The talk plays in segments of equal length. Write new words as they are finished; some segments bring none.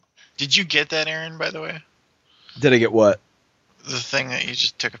Did you get that, Aaron, by the way? Did I get what? The thing that you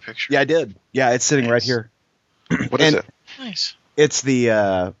just took a picture Yeah, I did. Yeah, it's sitting right here. What is it? Nice. It's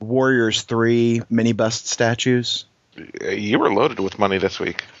the Warriors 3 mini bust statues. You were loaded with money this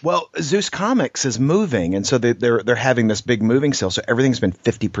week. Well, Zeus Comics is moving, and so they're having this big moving sale, so everything's been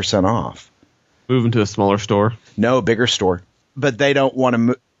 50% off. Moving to a smaller store. No, bigger store. But they don't want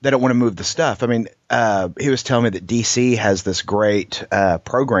to they don't want to move the stuff. I mean, he was telling me that DC has this great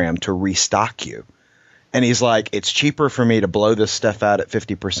program to restock you. And he's like, it's cheaper for me to blow this stuff out at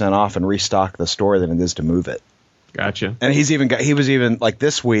 50% off and restock the store than it is to move it. Gotcha. And he was even like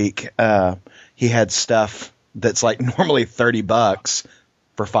this week, he had stuff that's like normally $30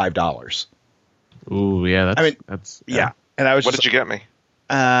 for $5. Ooh, yeah. That's yeah. And I was What did you get me?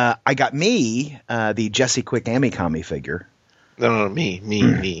 I got me the Jesse Quick Amikami figure. No,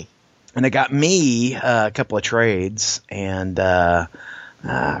 me. And I got me a couple of trades, and I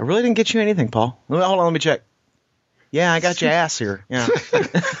really didn't get you anything, Paul. Hold on, let me check. Yeah, I got your ass here. Yeah.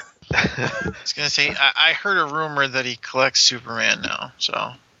 I was going to say, I heard a rumor that he collects Superman now,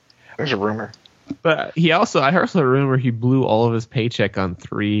 so. There's a rumor. But I also heard a rumor he blew all of his paycheck on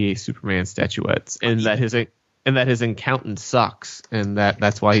 3 Superman statuettes, and that his accountant sucks, and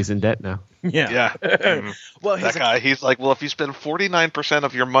that's why he's in debt now. Yeah. Well, that guy, he's like, well, if you spend 49%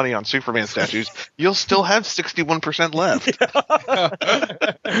 of your money on Superman statues, you'll still have 61% left.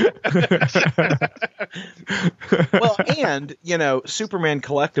 Well, and, Superman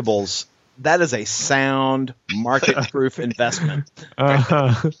collectibles, that is a sound, market-proof investment.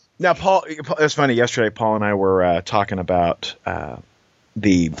 Now, Paul, it was funny. Yesterday, Paul and I were talking about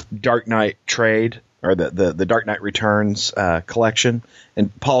the Dark Knight trade, or the Dark Knight Returns collection.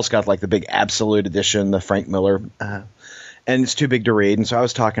 And Paul's got like the big Absolute Edition, the Frank Miller, and it's too big to read. And so I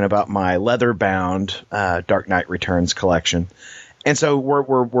was talking about my leather-bound Dark Knight Returns collection. And so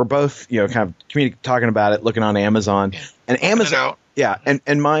we're both, kind of talking about it, looking on Amazon. And Amazon, yeah,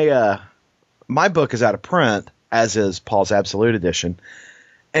 and my book is out of print, as is Paul's Absolute Edition.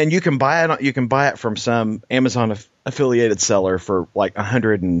 And you can buy it. You can buy it from some Amazon affiliated seller for like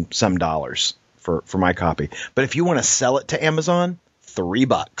 $100 and some for my copy. But if you want to sell it to Amazon, $3.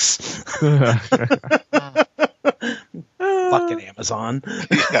 Fucking Amazon.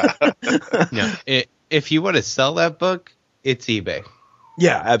 No, if you want to sell that book, it's eBay.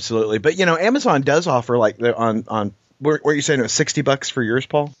 Yeah, absolutely. But Amazon does offer like on where you saying it was $60 for yours,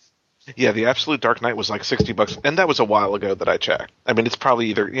 Paul? Yeah, the Absolute Dark Knight was like $60, and that was a while ago that I checked. I mean, it's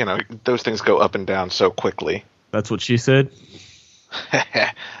probably either those things go up and down so quickly. That's what she said.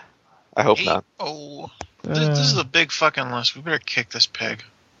 I hope not. Oh, this is a big fucking list. We better kick this pig.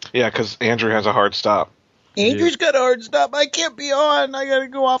 Yeah, because Andrew has a hard stop. Andrew's got a hard stop. I can't be on. I got to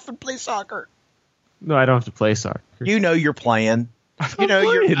go off and play soccer. No, I don't have to play soccer. You're playing.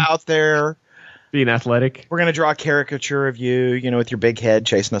 You're out there. Being athletic. We're going to draw a caricature of you, with your big head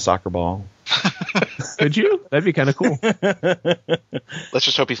chasing a soccer ball. Could you? That'd be kind of cool. Let's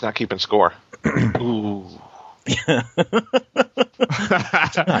just hope he's not keeping score. Ooh. It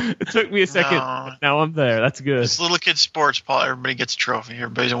took me a second. No. Now I'm there. That's good. It's little kid sports, Paul. Everybody gets a trophy.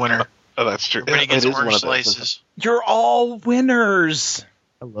 Everybody's a winner. Oh, that's true. Everybody gets orange slices. You're all winners.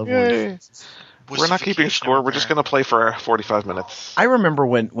 I love orange slices. We're not keeping score. We're just going to play for 45 minutes. I remember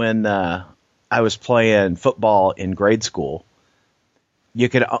when I was playing football in grade school. You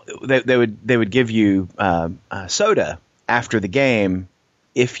could they would give you soda after the game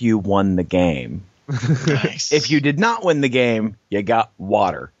if you won the game. Nice. If you did not win the game, you got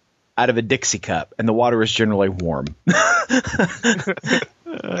water out of a Dixie cup, and the water was generally warm. I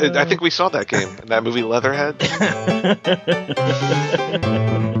think we saw that game in that movie Leatherhead.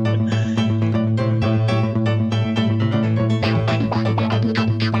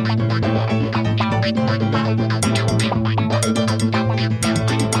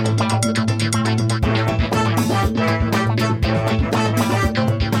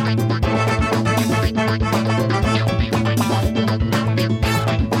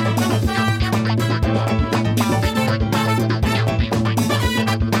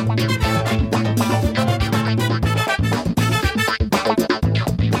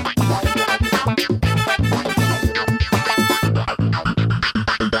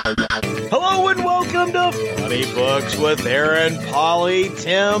 With Aaron, Polly,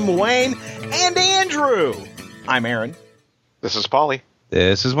 Tim, Wayne, and Andrew. I'm Aaron. This is Polly.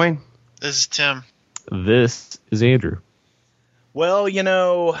 This is Wayne. This is Tim. This is Andrew. Well,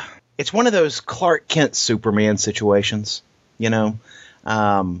 it's one of those Clark Kent Superman situations. Neither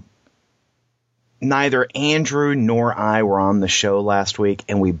Andrew nor I were on the show last week,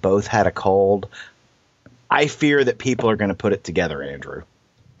 and we both had a cold. I fear that people are going to put it together, Andrew.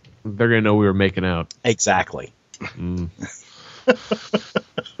 They're gonna know we were making out. Exactly.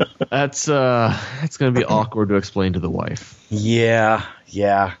 That's gonna be awkward to explain to the wife. Yeah.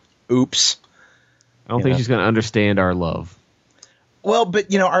 Oops. I don't think she's gonna understand our love. Well,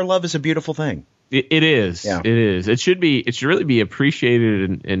 but our love is a beautiful thing. It is. Yeah. It is. It should really be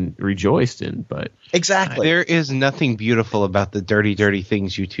appreciated and rejoiced in. But Exactly. There is nothing beautiful about the dirty, dirty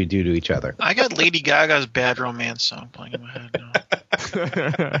things you two do to each other. I got Lady Gaga's Bad Romance song playing in my head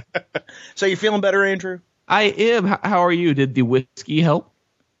now. So you feeling better, Andrew? I am. How are you? Did the whiskey help?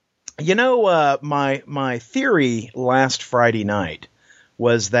 My theory last Friday night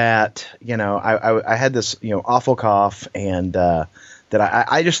was that I had this awful cough, and that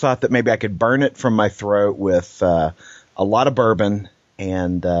I just thought that maybe I could burn it from my throat with a lot of bourbon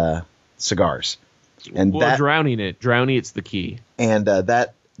and cigars. And drowning it's the key. And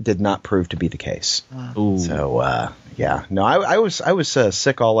that did not prove to be the case. Ooh. So no, I was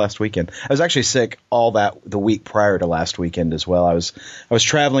sick all last weekend. I was actually sick all the week prior to last weekend as well. I was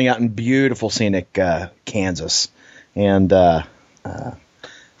traveling out in beautiful scenic Kansas, and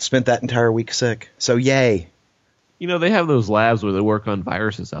spent that entire week sick. So yay. They have those labs where they work on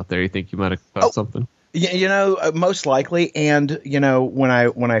viruses out there. You think you might have caught something? Most likely. And when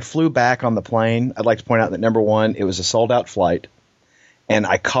I flew back on the plane, I'd like to point out that number one, it was a sold out flight, and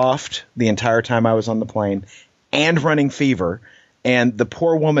I coughed the entire time I was on the plane, and running fever, and the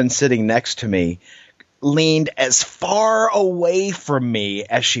poor woman sitting next to me leaned as far away from me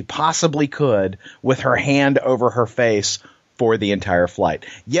as she possibly could with her hand over her face for the entire flight.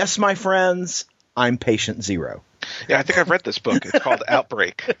 Yes, my friends, I'm patient zero. Yeah, I think I've read this book. It's called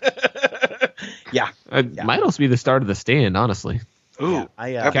Outbreak. Yeah. It might also be the start of The Stand, honestly. Ooh,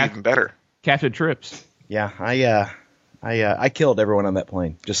 Yeah, that'd be even better. Captain Trips. Yeah, I killed everyone on that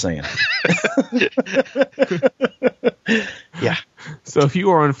plane. Just saying. Yeah. So if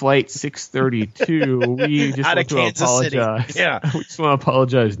you are on flight 632, we just Out want of to Kansas City. apologize. Yeah. We just want to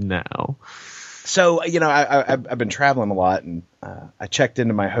apologize now. So I've been traveling a lot, and I checked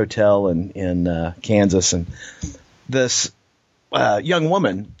into my hotel in Kansas, and this young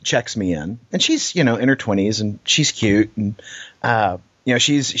woman checks me in, and she's in her 20s, and she's cute, and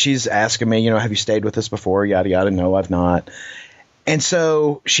she's asking me, have you stayed with us before? Yada yada. No, I've not. And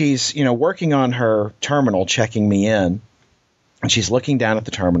so she's working on her terminal, checking me in, and she's looking down at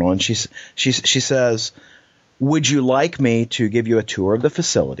the terminal, and she says, "Would you like me to give you a tour of the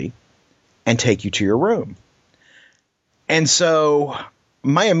facility and take you to your room?" And so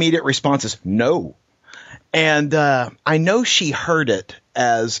my immediate response is no. And I know she heard it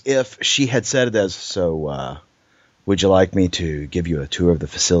as if she had said it as, "So would you like me to give you a tour of the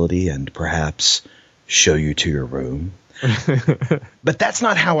facility and perhaps show you to your room?" But that's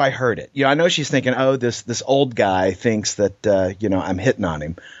not how I heard it. I know she's thinking, oh, this old guy thinks that I'm hitting on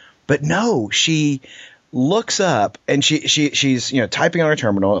him. But no, she looks up, and she's typing on her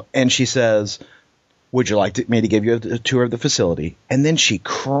terminal, and she says, "Would you like me to give you a tour of the facility?" And then she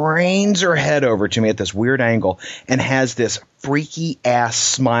cranes her head over to me at this weird angle and has this freaky ass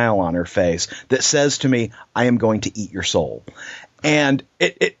smile on her face that says to me, "I am going to eat your soul." And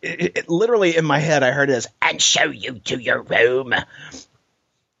it literally in my head, I heard it as, "And show you to your room."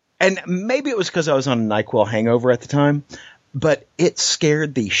 And maybe it was because I was on a NyQuil hangover at the time, but it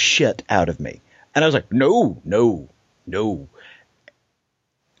scared the shit out of me. And I was like, no. No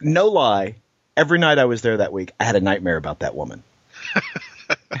lie. Every night I was there that week, I had a nightmare about that woman.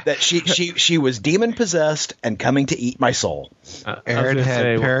 That she was demon possessed and coming to eat my soul. Aaron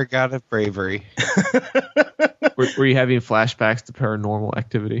had paragon of bravery. Were you having flashbacks to Paranormal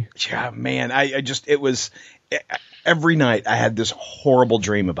Activity? Yeah, man. Every night I had this horrible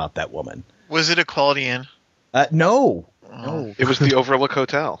dream about that woman. Was it a Quality Inn? No. No. It was the Overlook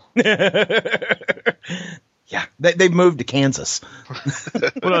Hotel. Yeah, they've moved to Kansas.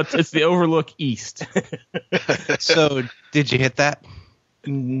 Well, no, it's the Overlook East. So, did you hit that?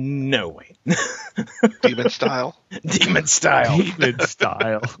 No way. Demon style. Demon style. Demon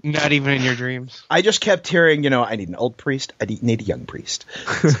style. Not even in your dreams? I just kept hearing, I need an old priest. I need a young priest.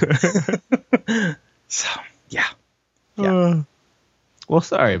 So, yeah. Well,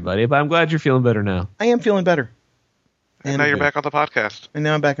 sorry, buddy, but I'm glad you're feeling better now. I am feeling better. And now you're back on the podcast. And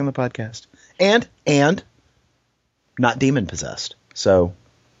now I'm back on the podcast. And not demon possessed. So,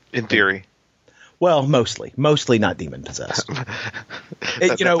 in theory. Well, mostly not demon possessed.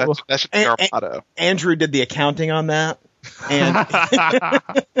 That should be our motto. Andrew did the accounting on that. And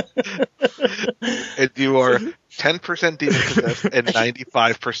and you are 10% demon possessed and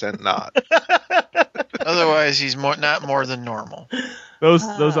 95% not. Otherwise, he's not more than normal.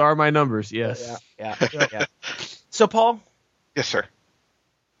 Those are my numbers. Yes. Yeah. So, Paul? Yes, sir.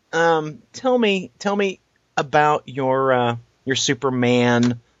 Tell me about your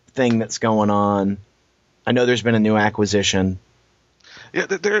Superman thing that's going on. I know there's been a new acquisition. Yeah,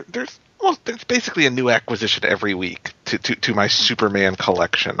 there's basically a new acquisition every week to my Superman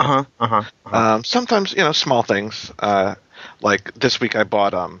collection. Sometimes small things. Like this week I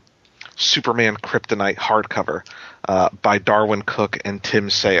bought Superman Kryptonite hardcover by Darwin Cook and Tim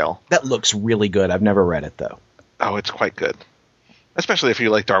Sale. That looks really good. I've never read it though. Oh, it's quite good, especially if you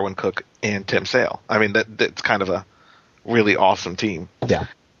like Darwin Cook and Tim Sale. I mean, that's kind of a really awesome team. Yeah,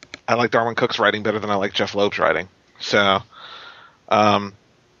 I like Darwin Cook's writing better than I like Jeff Loeb's writing. So,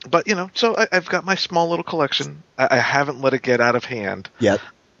 but so I've got my small little collection. I haven't let it get out of hand yet.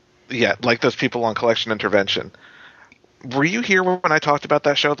 Like those people on Collection Intervention. Were you here when I talked about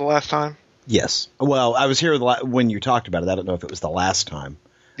that show the last time? Yes. Well, I was here when you talked about it. I don't know if it was the last time.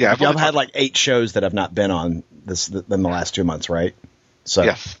 Yeah, I've had like 8 shows that have not been on this in the last 2 months, right? So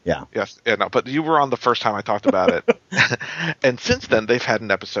yes, yeah, no, but you were on the first time I talked about it, and since then they've had an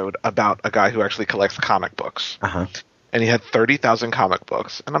episode about a guy who actually collects comic books, and he had 30,000 comic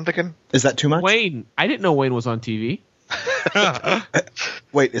books, and I'm thinking, is that too much? Wayne, I didn't know Wayne was on TV.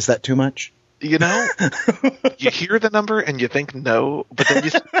 Wait, is that too much? You hear the number and you think no, but then you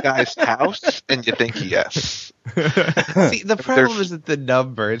see the guy's house and you think yes. See, the problem isn't the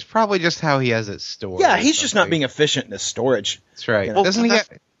number. It's probably just how he has it stored. Yeah, he's just not being efficient in his storage. That's right. You know? Doesn't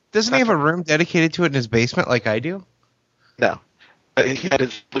he have a room dedicated to it in his basement like I do? No. He had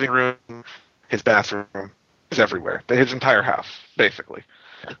his living room, his bathroom, his everywhere. His entire house, basically,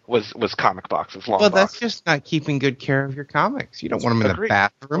 was comic boxes, long boxes. That's just not keeping good care of your comics. You don't want them in the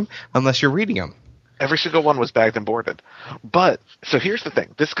bathroom unless you're reading them. Every single one was bagged and boarded. But, so here's the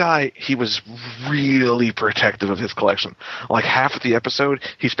thing. This guy, he was really protective of his collection. Like half of the episode,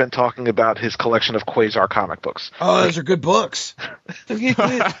 he spent talking about his collection of Quasar comic books. Oh, those are good books.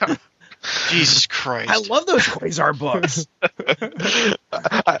 Jesus Christ. I love those Quasar books.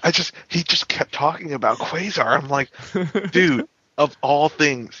 He just kept talking about Quasar. I'm like, dude, of all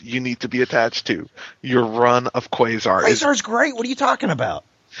things you need to be attached to, your run of Quasar. Quasar's great. What are you talking about?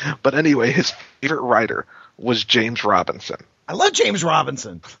 But anyway, his favorite writer was James Robinson. I love James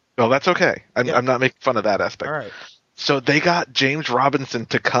Robinson. Oh, that's okay. I'm not making fun of that aspect. All right. So they got James Robinson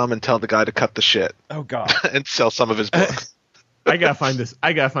to come and tell the guy to cut the shit. Oh, God. And sell some of his books. I gotta find this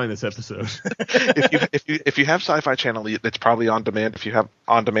episode. if you have Sci-Fi Channel, it's probably on demand. If you have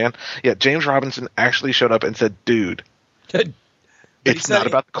on demand, yeah, James Robinson actually showed up and said, "Dude, it's not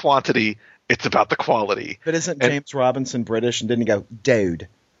about the quantity; it's about the quality." But isn't James Robinson British? And didn't he go, "Dude,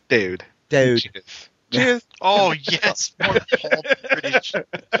 dude"? Cheers. Oh yes, more Paul British.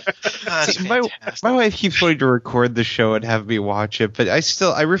 See, my wife keeps wanting to record the show and have me watch it, but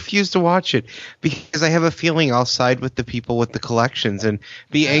I refuse to watch it because I have a feeling I'll side with the people with the collections and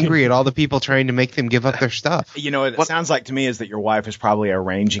be angry at all the people trying to make them give up their stuff. You know, what sounds like to me is that your wife is probably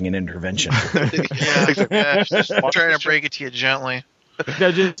arranging an intervention. Yeah, just trying to break it to you gently.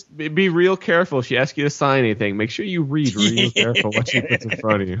 Now, just be real careful. If she asks you to sign anything, make sure you read real careful what she puts in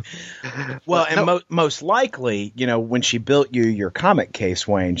front of you. Well, and most likely, when she built you your comic case,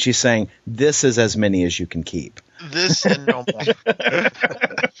 Wayne, she's saying, this is as many as you can keep. This and no more.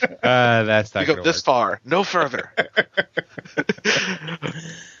 That's not you go this far, no further.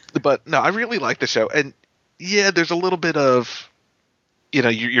 But, no, I really like the show. And, yeah, there's a little bit of...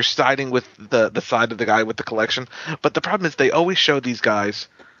 you're siding with the side of the guy with the collection, but the problem is they always show these guys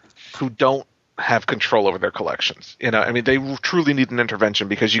who don't have control over their collections. I mean, they truly need an intervention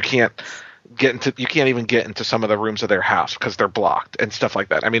because you can't even get into some of the rooms of their house because they're blocked and stuff like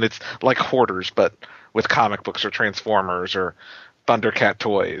that. I mean, it's like Hoarders, but with comic books or Transformers or Thundercat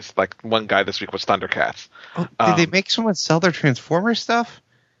toys. Like one guy this week was Thundercats. Oh, did they make someone sell their Transformers stuff?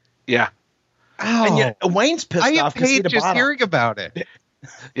 Yeah. Oh. And yet Wayne's pissed off because he had a just bottle. Hearing about it.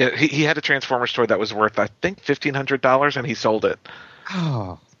 Yeah, he had a Transformers toy that was worth, I think, $1,500, and he sold it.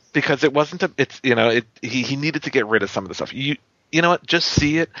 Oh. Because it wasn't he needed to get rid of some of the stuff. You know what? Just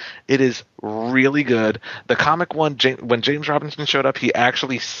see it. It is really good. The comic one, when James Robinson showed up, he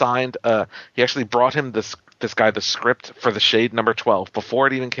actually signed. He actually brought him this guy the script for the Shade number 12 before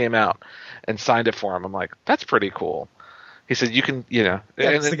it even came out, and signed it for him. I'm like, that's pretty cool. He said, "You can, Yeah,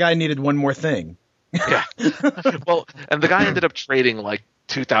 and the guy needed one more thing. Yeah. Well, and the guy ended up trading like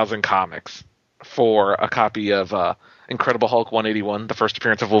 2,000 comics for a copy of Incredible Hulk 181, the first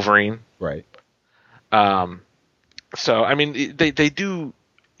appearance of Wolverine. Right. So, I mean, they do,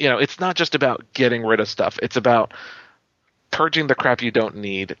 it's not just about getting rid of stuff. It's about purging the crap you don't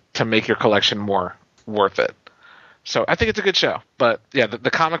need to make your collection more worth it. So I think it's a good show. But, yeah,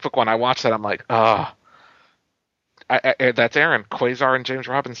 the comic book one, I watched that, I'm like, oh. That's Aaron, Quasar, and James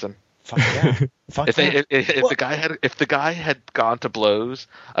Robinson. Fuck yeah. If the guy had gone to blows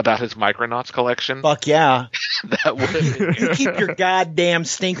about his Micronauts collection, fuck yeah. That would. You keep your goddamn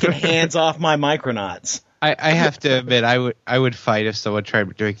stinking hands off my Micronauts. I have to admit, I would fight if someone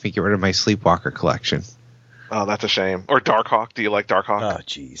tried to make me get rid of my Sleepwalker collection. Oh, that's a shame. Or Darkhawk. Do you like Darkhawk? Oh,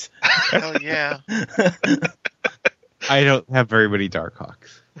 jeez. Hell yeah. I don't have very many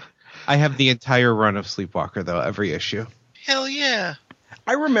Darkhawks. I have the entire run of Sleepwalker, though, every issue. Hell yeah.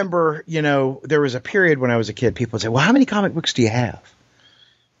 I remember, there was a period when I was a kid, people would say, well, how many comic books do you have?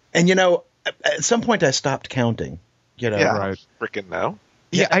 And, at some point I stopped counting. Yeah, right. Freaking no.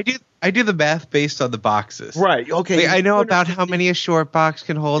 Yeah, I do the math based on the boxes. Right, okay. I know about how many a short box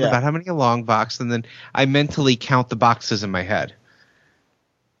can hold, Yeah. about how many a long box, and then I mentally count the boxes in my head.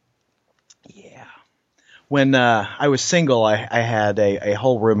 Yeah. When I was single, I had a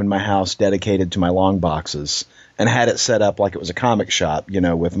whole room in my house dedicated to my long boxes and had it set up like it was a comic shop,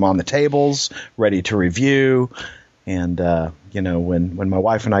 with them on the tables, ready to review. And, when my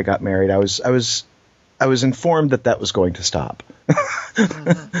wife and I got married, I was informed that was going to stop.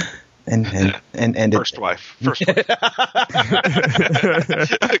 and First wife.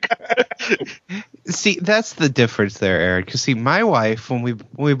 See, that's the difference there, Aaron. Because my wife, when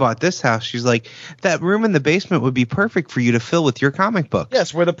we bought this house, she's like, that room in the basement would be perfect for you to fill with your comic books.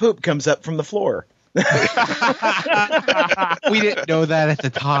 Yes, where the poop comes up from the floor. We didn't know that at the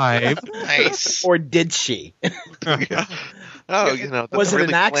time. Nice. Or did she? Yeah. Oh, that's Was a it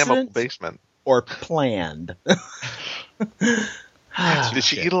really an accident? flammable basement. Or planned? Did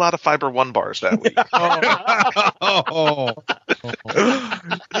she eat a lot of Fiber One bars that week?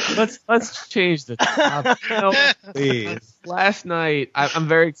 Let's change the topic. Please. Last night, I'm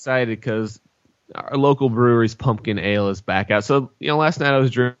very excited because our local brewery's pumpkin ale is back out. So, last night I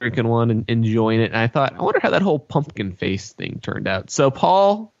was drinking one and enjoying it, and I thought, I wonder how that whole pumpkin face thing turned out. So,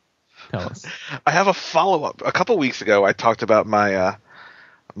 Paul, tell us. I have a follow-up. A couple weeks ago, I talked about my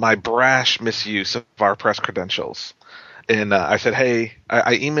my brash misuse of our press credentials. And I said, hey,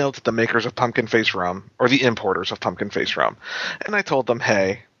 I emailed the makers of Pumpkin Face Rum, or the importers of Pumpkin Face Rum, and I told them,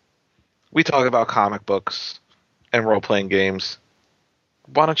 hey, we talk about comic books and role-playing games.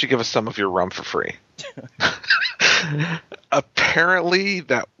 Why don't you give us some of your rum for free? Apparently,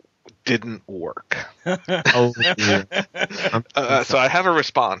 that didn't work. Oh, yeah. So I have a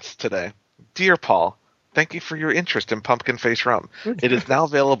response today. Dear Paul, thank you for your interest in Pumpkin Face Rum. It is now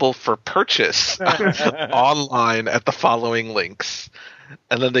available for purchase online at the following links.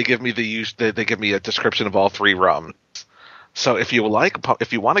 And then they give me they give me a description of all three rums. So if you want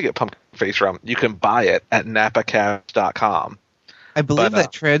to get Pumpkin Face Rum, you can buy it at napacabs.com. I believe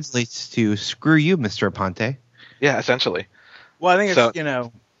that translates to "screw you, Mr. Aponte." Yeah, essentially. Well, I think it's,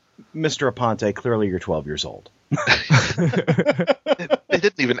 Mr. Aponte, clearly you're 12 years old. They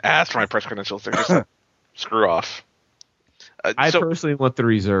didn't even ask for my press credentials. They're just like, screw off. I personally want the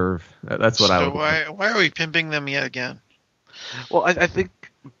reserve. That's what I would. So why are we pimping them yet again? Well, I think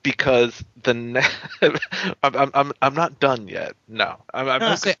because I'm not done yet. No,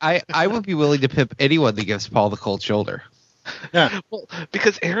 I would be willing to pimp anyone that gives Paul the cold shoulder. Yeah. Well,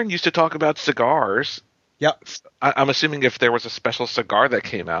 because Aaron used to talk about cigars. Yep. I'm assuming if there was a special cigar that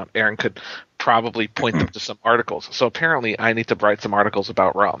came out, Aaron could probably point them to some articles. So apparently, I need to write some articles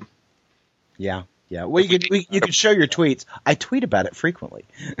about rum. Yeah. Yeah. Well, you could show your tweets. I tweet about it frequently.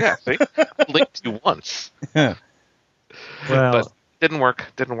 Yeah. See? Linked you once. Yeah. Well, But didn't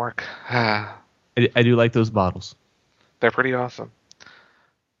work. I do like those bottles. They're pretty awesome.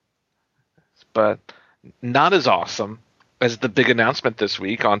 But not as awesome as the big announcement this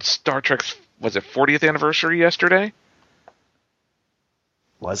week on Star Trek's, was it 40th anniversary yesterday?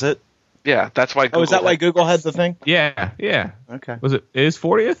 Was it? Yeah, that's why Google. Oh, is that why Google had the thing? Yeah. Okay. Was it? It is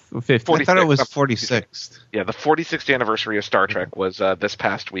 40th or 50th? I thought it was 46th. Yeah, the 46th anniversary of Star Trek was this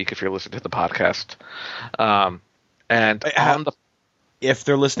past week, if you're listening to the podcast. And on the... If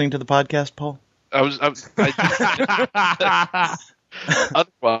they're listening to the podcast, Paul?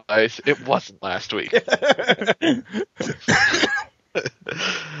 Otherwise, it wasn't last week.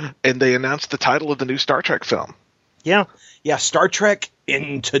 And they announced the title of the new Star Trek film. Yeah. Yeah, Star Trek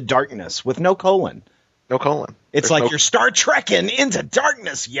Into Darkness with no colon. No colon. It's There's you're Star Trekking into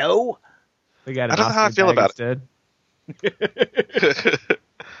darkness, yo. They got I don't know how I feel about it.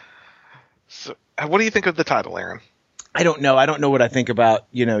 So, what do you think of the title, Aaron? I don't know. I don't know what I think about,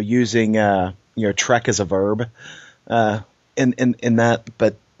 using Trek as a verb in that.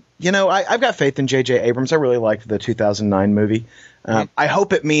 But, I've got faith in J.J. Abrams. I really liked the 2009 movie. I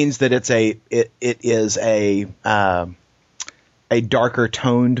hope it means that it is a darker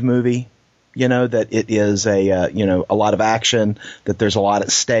toned movie, You know, that it is a a lot of action, that there's a lot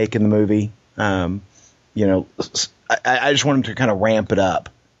at stake in the movie. I just want them to kind of ramp it up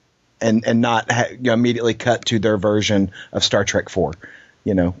and not immediately cut to their version of Star Trek 4,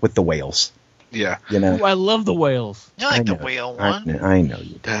 with the whales. Yeah. Ooh, I love the whales. You like the whale one? I know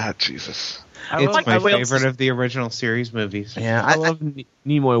you do. Ah, Jesus. It's my favorite of the original series movies. Yeah, I love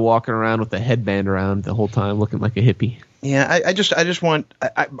Nimoy walking around with a headband around the whole time, looking like a hippie. Yeah, I just want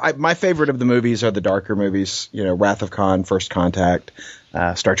my favorite of the movies are the darker movies. Wrath of Khan, First Contact,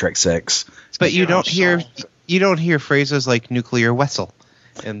 Star Trek 6. But you don't hear phrases like nuclear vessel.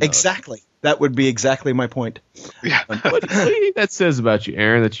 Exactly. That would be exactly my point. Yeah. What do you think that says about you,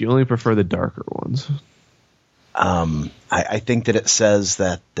 Aaron? That you only prefer the darker ones? I think that it says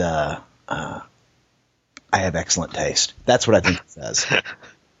that I have excellent taste. That's what I think it says.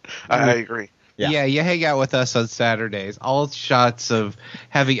 I agree. Yeah, you hang out with us on Saturdays. All shots of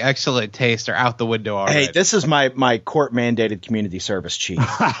having excellent taste are out the window already. Hey, this is my court-mandated community service chief.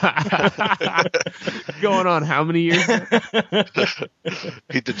 Going on how many years?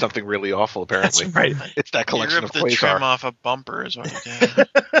 He did something really awful, apparently. That's right. It's that collection of You ripped the trim Quasar. off a bumper is what you did.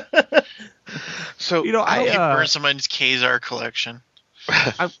 So, You burned somebody's Quasar collection.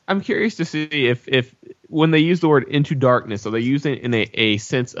 I'm curious to see if when they use the word Into Darkness, are they using it in a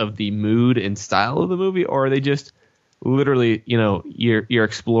sense of the mood and style of the movie, or are they just literally, you're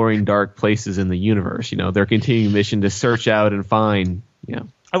exploring dark places in the universe? Their continuing mission to search out and find,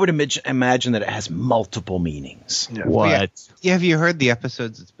 I would imagine that it has multiple meanings. yeah. what? Yeah, have you heard the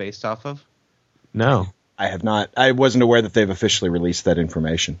episodes it's based off of? No. I have not. I wasn't aware that they've officially released that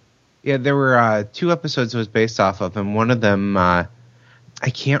information. Yeah, there were 2 episodes it was based off of, and one of them, I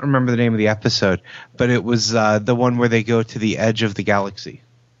can't remember the name of the episode, but it was the one where they go to the edge of the galaxy.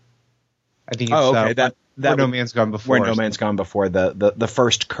 I think it's okay. That Where No Man's Gone Before. Where No Man's Gone Before, the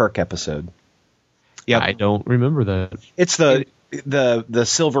first Kirk episode. Yeah, I don't remember that. It's the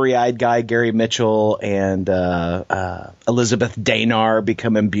silvery-eyed guy, Gary Mitchell, and Elizabeth Danar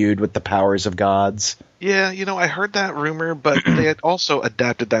become imbued with the powers of gods. Yeah, I heard that rumor, but they had also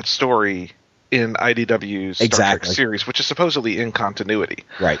adapted that story in IDW's Star Trek series, which is supposedly in continuity.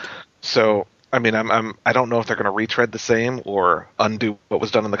 Right. So, I mean, I don't know if they're going to retread the same or undo what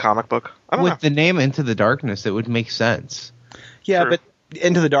was done in the comic book. I don't know. With the name Into the Darkness, it would make sense. Yeah, True. but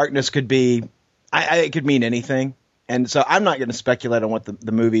Into the Darkness could be, it could mean anything. And so I'm not going to speculate on what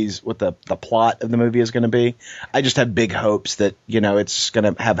the plot of the movie is going to be. I just have big hopes that, it's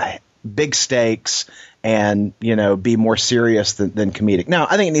going to have big stakes and, be more serious than comedic. Now,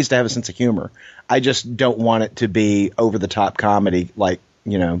 I think it needs to have a sense of humor. I just don't want it to be over-the-top comedy like,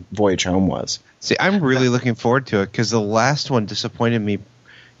 Voyage Home was. See, I'm really looking forward to it because the last one disappointed me,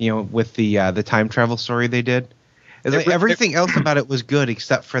 with the time travel story they did. Everything else about it was good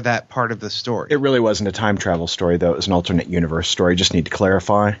except for that part of the story. It really wasn't a time travel story, though. It was an alternate universe story. Just need to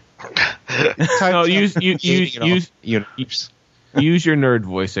clarify. No, use your nerd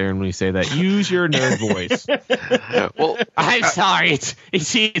voice, Aaron, when you say that. Use your nerd voice. Well, I'm sorry.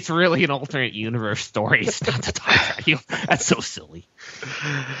 It's really an alternate universe story. It's not the time travel. That's so silly.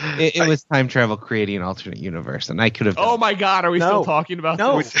 It was time travel creating an alternate universe, and I could have. Oh my God, are we still talking about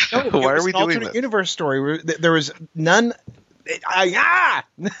this? Why are we doing alternate this? universe story. There was none.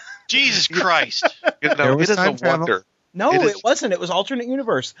 Jesus Christ. There was it is a time travel. wonder. No, It is- it wasn't. It was alternate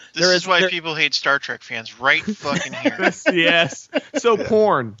universe. This is why people hate Star Trek fans right fucking here. Yes. So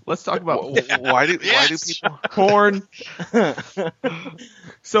porn. Let's talk about Why do Yes. people? porn.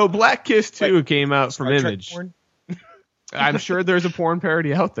 So Black Kiss 2 came out from Star Trek Image. porn? I'm sure there's a porn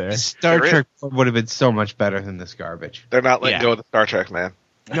parody out there. Star There Trek would have been so much better than this garbage. They're not letting Yeah. go of the Star Trek, man.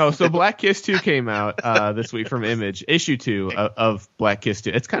 No, so Black Kiss 2 came out this week from Image. Issue 2 of Black Kiss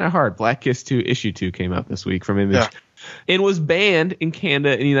 2. It's kind of hard. Black Kiss 2 Issue 2 came out this week from Image. Yeah. And was banned in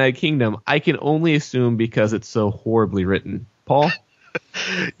Canada and the United Kingdom. I can only assume because it's so horribly written. Paul?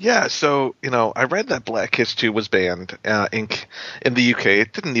 Yeah, so I read that Black Kiss 2 was banned in the UK.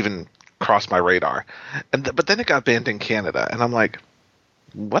 It didn't even cross my radar, but then it got banned in Canada, and I'm like,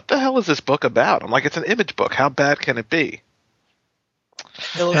 what the hell is this book about? I'm like, it's an Image book. How bad can it be?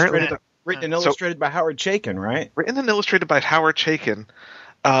 Written and illustrated by Howard Chaykin, right? Written and illustrated by Howard Chaykin.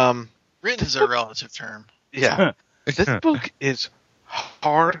 Written is a relative term. Yeah, this book is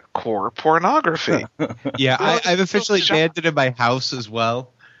hardcore pornography. Yeah, I've officially banned it in my house as well.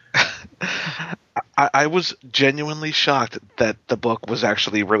 I was genuinely shocked that the book was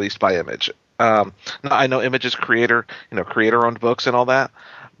actually released by Image. Now, I know Image's creator-owned books and all that,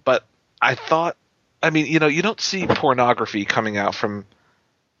 but I thought, you don't see pornography coming out from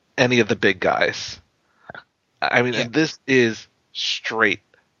any of the big guys. And this is straight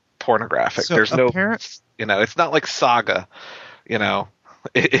pornographic. So There's no, it's not like Saga.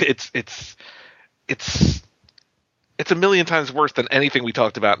 It's a million times worse than anything we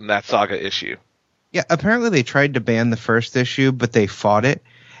talked about in that Saga issue. Yeah, apparently they tried to ban the first issue, but they fought it.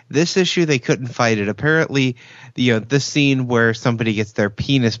 This issue, they couldn't fight it. Apparently, the scene where somebody gets their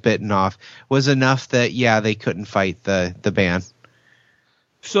penis bitten off was enough that, they couldn't fight the ban.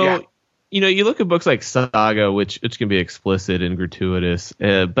 So, you look at books like Saga, which can be explicit and gratuitous,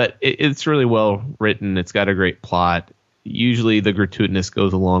 but it's really well written. It's got a great plot. Usually the gratuitousness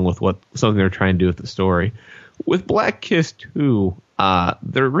goes along with something they're trying to do with the story. With Black Kiss 2,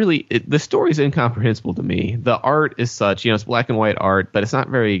 the story is incomprehensible to me. The art is such, it's black and white art, but it's not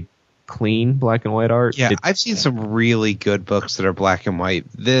very clean black and white art. Yeah, I've seen some really good books that are black and white.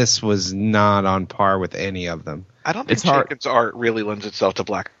 This was not on par with any of them. I don't think Chaykin's art really lends itself to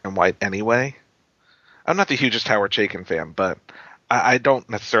black and white anyway. I'm not the hugest Howard Chaykin fan, but I don't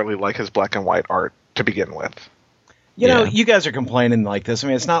necessarily like his black and white art to begin with. You guys are complaining like this. I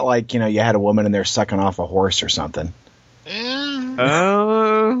mean, it's not like, you had a woman in there sucking off a horse or something.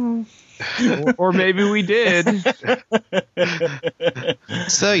 Or maybe we did.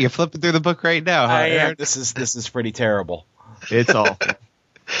 So you're flipping through the book right now, huh? I am. This is pretty terrible. It's awful.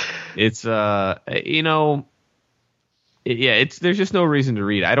 It's there's just no reason to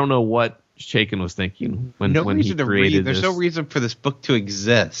read. I don't know what Chaykin was thinking when he created this. There's no reason for this book to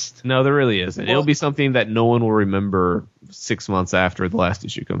exist. No, there really isn't. It'll be something that no one will remember 6 months after the last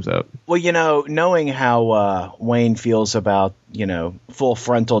issue comes out. Well, knowing how Wayne feels about, full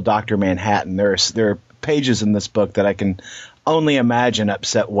frontal Dr. Manhattan, there are pages in this book that I can only imagine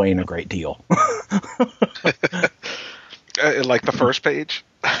upset Wayne a great deal. Like the first page?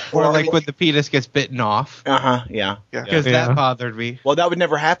 Or like when the penis gets bitten off. Yeah. Because that bothered me. Well, that would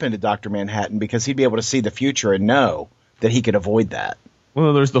never happen to Dr. Manhattan because he'd be able to see the future and know that he could avoid that.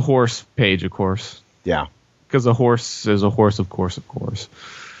 Well, there's the horse page, of course. Yeah. Because a horse is a horse, of course.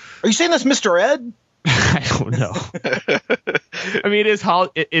 Are you saying that's Mr. Ed? I don't know. I mean,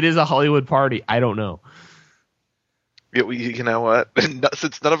 it is a Hollywood party. I don't know. You know what?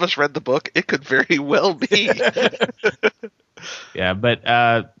 Since none of us read the book, it could very well be. Yeah,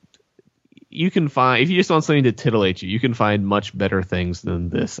 but you can find, if you just want something to titillate you, you can find much better things than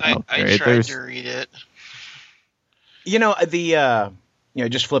this out there. I tried to read it.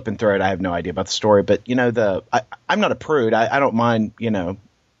 Just flipping through it, I have no idea about the story, but I'm not a prude. I don't mind,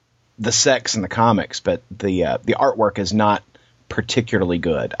 the sex in the comics, but the artwork is not particularly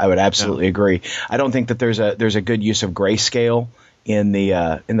good. I would absolutely agree. I don't think that there's a good use of grayscale in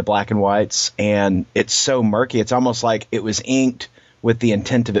the black and whites, and it's so murky. It's almost like it was inked with the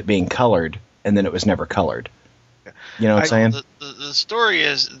intent of it being colored, and then it was never colored. You know what I'm saying? The story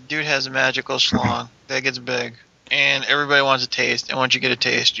is, the dude has a magical schlong that gets big, and everybody wants a taste, and once you get a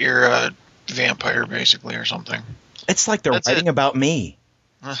taste, you're a vampire, basically, or something. It's like they're writing about me.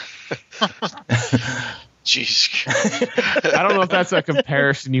 Jeez. I don't know if that's a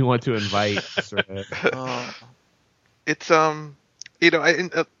comparison you want to invite. It's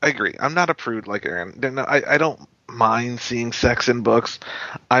I agree. I'm not a prude like Aaron. I don't mind seeing sex in books.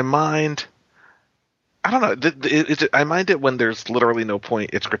 I mind it when there's literally no point.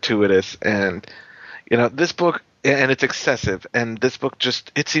 It's gratuitous, and this book, and it's excessive. And this book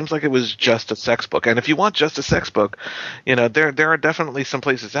it seems like it was just a sex book. And if you want just a sex book, there are definitely some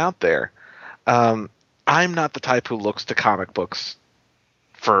places out there. I'm not the type who looks to comic books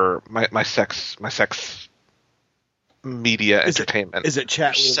for my sex media entertainment. Is it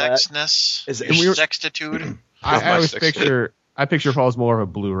chat sexness? Is it sextitude? I picture Paul's more of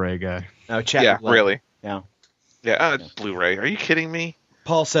a Blu-ray guy. No, chat. Yeah, really. Yeah. Yeah, Blu-ray. Are you kiddting me?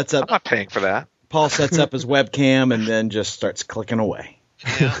 Paul sets up. I'm not paying for that. Paul sets up his webcam and then just starts clicking away.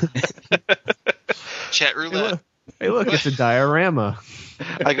 Yeah. Chat roulette. Hey, look, it's a diorama.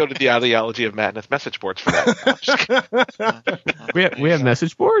 I go to the Ideology of Madness message boards for that. We have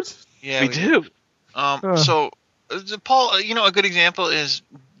message boards? Yeah, we do. So, Paul, a good example is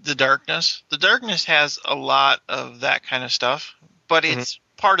The Darkness. The Darkness has a lot of that kind of stuff, but it's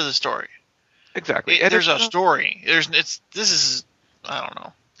part of the story. Exactly. There's a story. I don't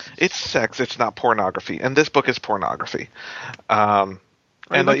know. It's sex. It's not pornography, and this book is pornography.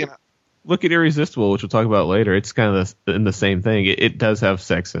 Look at Irresistible, which we'll talk about later. It's kind of in the same thing. It does have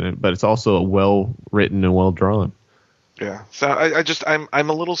sex in it, but it's also well written and well drawn. Yeah. So I'm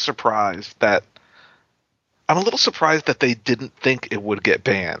a little surprised that they didn't think it would get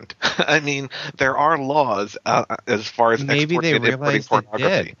banned. I mean, there are laws as far as maybe they realized pornography.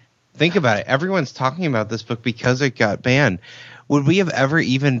 It did. Think about it. Everyone's talking about this book because it got banned. Would we have ever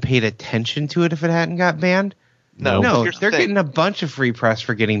even paid attention to it if it hadn't got banned? No, they're getting a bunch of free press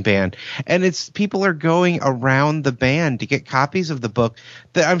for getting banned, and it's people are going around the ban to get copies of the book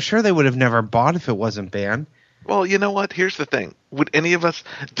that I'm sure they would have never bought if it wasn't banned. Well, you know what? Here's the thing. Would any of us,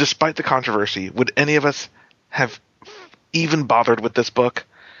 despite the controversy, would any of us have even bothered with this book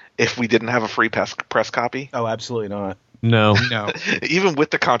if we didn't have a free press copy? Oh, absolutely not. No. Even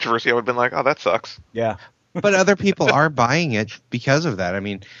with the controversy, I would have been like, oh, that sucks. Yeah. But other people are buying it because of that. I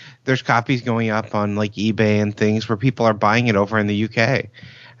mean, there's copies going up on like eBay and things where people are buying it over in the UK. And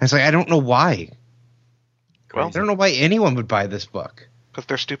it's like, I don't know why. Well, I don't know why anyone would buy this book. Because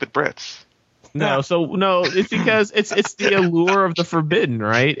they're stupid Brits. No, it's because it's the allure of the forbidden,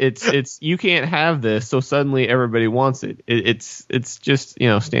 right? It's you can't have this, so suddenly everybody wants it. It's just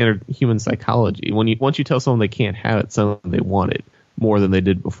standard human psychology. Once you tell someone they can't have it, suddenly they want it more than they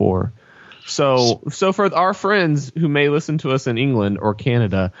did before. So for our friends who may listen to us in England or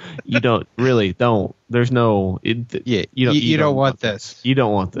Canada, you don't. There's no. You don't want this. You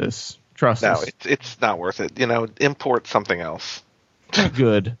don't want this. Trust us. No, it's not worth it. Import something else.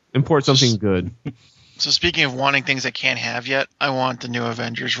 Good. Import something good. So speaking of wanting things I can't have yet, I want the new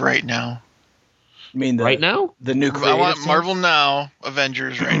Avengers right now. You mean right now? The new I want Marvel now,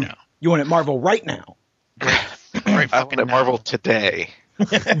 Avengers right now. You want it Marvel right now? Right I want it Marvel today.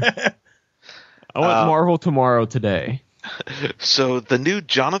 I want Marvel tomorrow today. So the new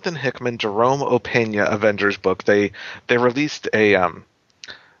Jonathan Hickman, Jerome Opeña Avengers book, they released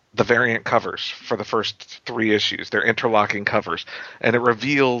the variant covers for the first 3 issues. They're interlocking covers, and it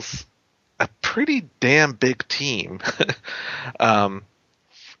reveals a pretty damn big team. And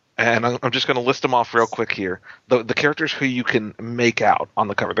I'm just going to list them off real quick here. The characters who you can make out on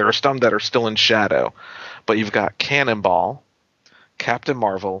the cover. There are some that are still in shadow, but you've got Cannonball, Captain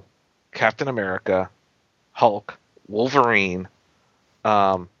Marvel, Captain America, Hulk, Wolverine,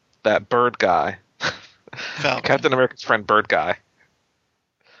 that bird guy, Captain America's friend bird guy,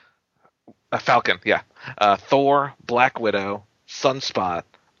 Falcon, yeah, Thor, Black Widow, Sunspot,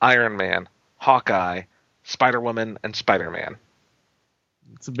 Iron Man, Hawkeye, Spider-Woman, and Spider-Man.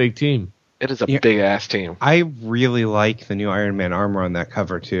 It's a big team. It is a big-ass team. I really like the new Iron Man armor on that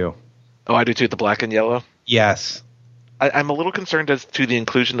cover, too. Oh, I do too, the black and yellow? Yes. I'm a little concerned as to the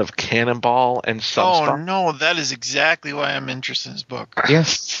inclusion of Cannonball and Sunspot. Oh, no, that is exactly why I'm interested in this book.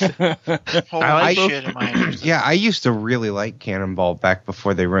 Yes. Holy shit, am I interested. Yeah, I used to really like Cannonball back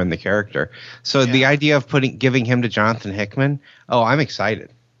before they ruined the character. So the idea of giving him to Jonathan Hickman, I'm excited.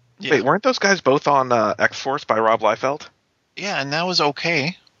 Yeah. Wait, weren't those guys both on X-Force by Rob Liefeld? Yeah, and that was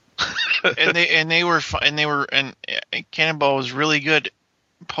okay. and Cannonball was really good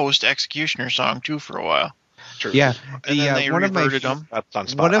post Executioner song too for a while. True. Yeah, and then they reverted them.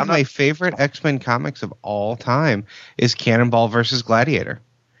 One of my favorite X-Men comics of all time is Cannonball versus Gladiator.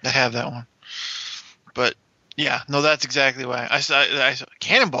 I have that one, but yeah, no, that's exactly why I saw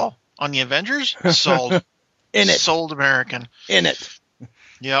Cannonball on the Avengers. Sold in it. Sold American in it.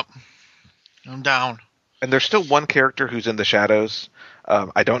 Yep, I'm down. And there's still one character who's in the shadows.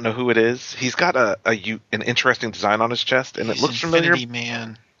 I don't know who it is. He's got an interesting design on his chest, and it looks familiar.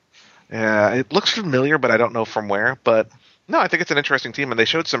 Man. Yeah, it looks familiar, but I don't know from where. But no, I think it's an interesting team, and they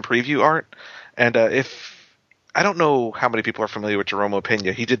showed some preview art. And I don't know how many people are familiar with Jerome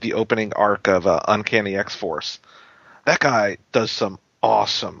Opeña. He did the opening arc of Uncanny X-Force. That guy does some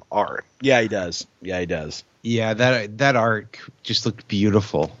awesome art. Yeah, he does. Yeah, that art just looked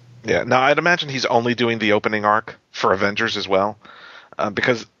beautiful. Yeah, now I'd imagine he's only doing the opening arc for Avengers as well,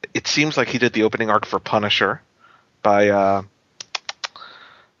 because it seems like he did the opening arc for Punisher by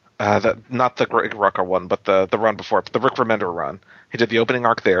not the Greg Rucka one, but the run before, the Rick Remender run. He did the opening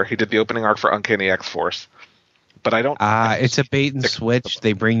arc there. He did the opening arc for Uncanny X-Force. But I don't. It's a bait and switch.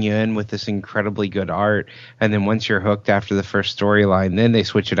 They bring you in with this incredibly good art, and then once you're hooked after the first storyline, then they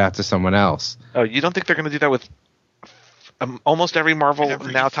switch it out to someone else. Oh, you don't think they're going to do that with almost every Marvel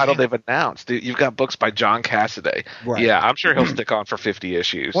title they've announced? You've got books by John Cassaday. Right. Yeah, I'm sure he'll stick on for 50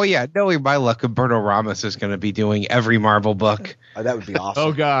 issues. Well, yeah, knowing my luck, Umberto Ramos is going to be doing every Marvel book. That would be awesome.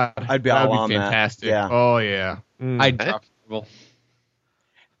 Oh, God. I'd be all on fantastic. That. Yeah. Oh, yeah. I'd drop Marvel.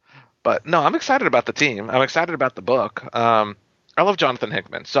 But no, I'm excited about the team. I'm excited about the book. I love Jonathan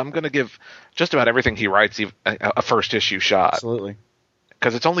Hickman, so I'm going to give just about everything he writes a first issue shot. Absolutely.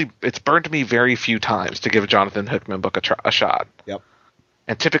 Because it's burned me very few times to give a Jonathan Hickman book a shot. Yep.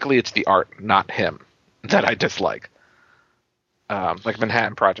 And typically it's the art, not him, that I dislike. Like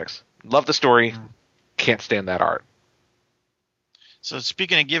Manhattan Projects. Love the story, can't stand that art. So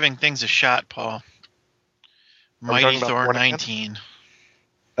speaking of giving things a shot, Paul, Mighty Thor 19.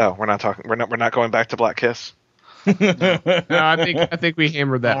 Oh, we're not going back to Black Kiss. No, I think we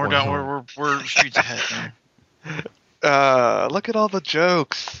hammered that. We're streets ahead. Look at all the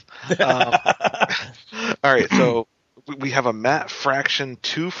jokes. All right, so we have a Matt Fraction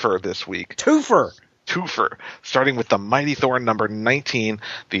twofer this week. Twofer, starting with the Mighty Thor number 19,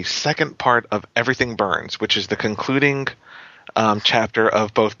 the second part of Everything Burns, which is the concluding chapter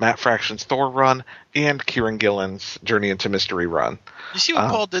of both Matt Fraction's Thor run and Kieran Gillen's Journey into Mystery run. You see what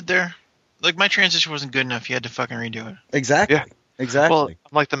Paul did there? Like, my transition wasn't good enough. You had to fucking redo it. Exactly. Yeah. Exactly. Well, I'm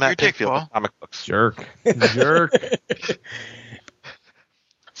like the Matt Pinfield of comic books. Jerk.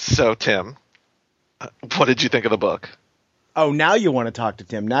 So, Tim, what did you think of the book? Oh, now you want to talk to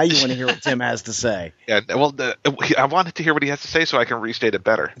Tim. Now you want to hear what Tim has to say. Yeah, well, I wanted to hear what he has to say so I can restate it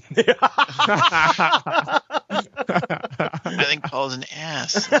better. I think Paul's an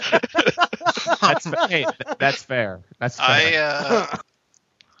ass. That's fair. That's fair.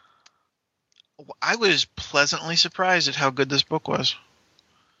 I was pleasantly surprised at how good this book was.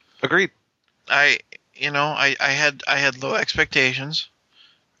 Agreed. I had low expectations,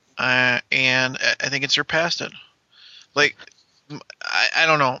 and I think it surpassed it. Like, I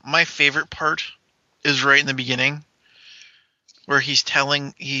don't know. My favorite part is right in the beginning, where he's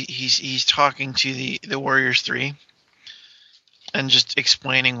talking to the Warriors 3, and just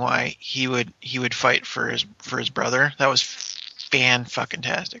explaining why he would fight for his brother. That was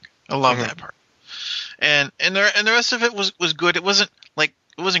fan-fucking-tastic. I love that part. And the rest of it was good. It wasn't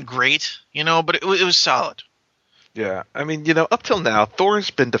great, but it was solid. Yeah, I mean, up till now, Thor's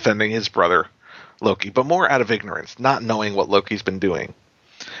been defending his brother Loki, but more out of ignorance, not knowing what Loki's been doing.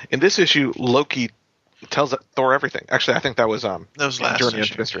 In this issue, Loki tells Thor everything. Actually, I think that was last Journey issue.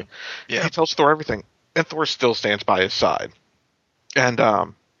 into Mystery. Yeah, he tells Thor everything, and Thor still stands by his side. And I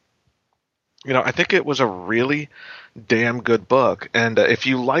think it was a really damn good book. And if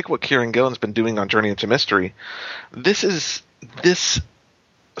you like what Kieran Gillen's been doing on Journey into Mystery, this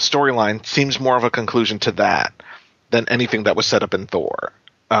storyline seems more of a conclusion to that than anything that was set up in Thor,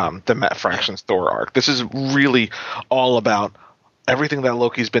 the Matt Fraction's Thor arc. This is really all about everything that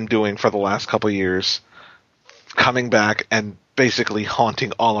Loki's been doing for the last couple of years, coming back and basically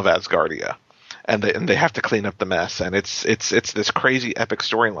haunting all of Asgardia. And they have to clean up the mess, and it's this crazy epic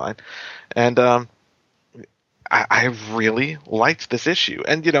storyline, and I really liked this issue.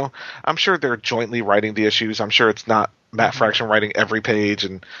 And I'm sure they're jointly writing the issues. I'm sure it's not Matt Fraction writing every page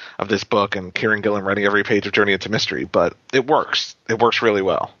of this book and Kieran Gillen writing every page of Journey into Mystery, but it works. It works really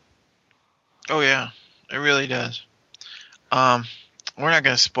well. Oh yeah, it really does. We're not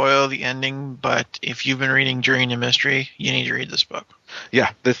going to spoil the ending, but if you've been reading Journey into Mystery, you need to read this book.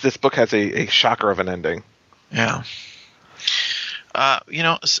 Yeah, this book has a shocker of an ending. Yeah. It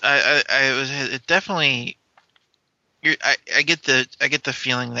definitely. I get the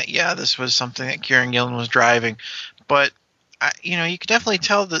feeling that this was something that Kieran Gillen was driving, but you could definitely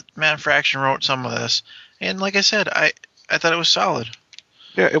tell that Matt Fraction wrote some of this, and like I said, I thought it was solid.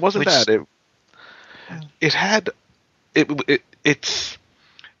 Yeah, it wasn't bad. It's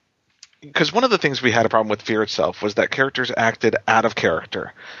because one of the things we had a problem with Fear Itself was that characters acted out of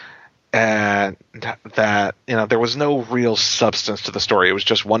character, and that there was no real substance to the story. It was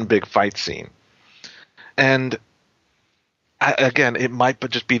just one big fight scene, and again, it might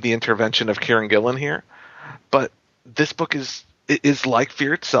just be the intervention of Kieran Gillen here, but this book is like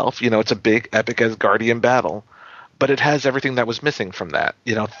Fear Itself. It's a big epic Asgardian battle, but it has everything that was missing from that.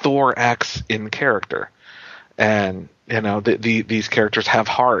 Thor acts in character, and these characters have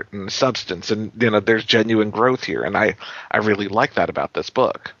heart and substance, and there's genuine growth here, and I really like that about this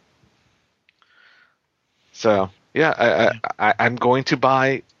book. So yeah, I'm going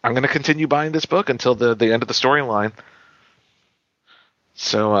to continue buying this book until the end of the storyline.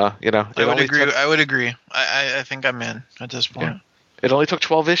 So I would agree. I think I'm in at this point. Yeah. It only took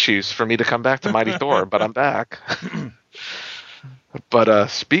 12 issues for me to come back to Mighty Thor, but I'm back. But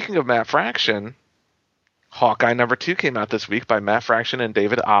speaking of Matt Fraction, Hawkeye number 2 came out this week by Matt Fraction and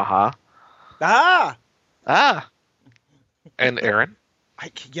David Aja. And Aaron.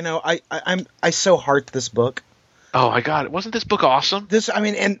 I so heart this book. Oh my God! Wasn't this book awesome?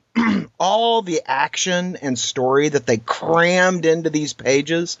 And all the action and story that they crammed into these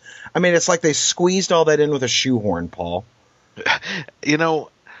pages. It's like they squeezed all that in with a shoehorn, Paul.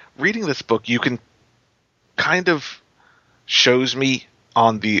 Reading this book, you can kind of shows me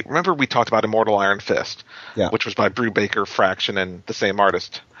on the. Remember, we talked about Immortal Iron Fist, which was by Brubaker, Fraction, and the same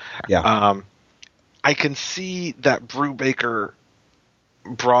artist. Yeah. I can see that Brubaker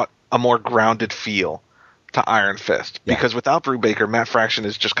brought a more grounded feel to Iron Fist, because without Brubaker, Matt Fraction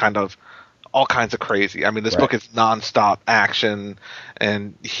is just kind of all kinds of crazy. This book is nonstop action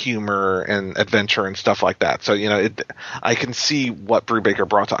and humor and adventure and stuff like that. So I can see what Brubaker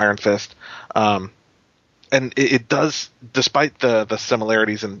brought to Iron Fist, and and it does, despite the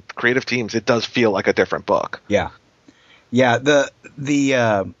similarities in creative teams, it does feel like a different book. Yeah.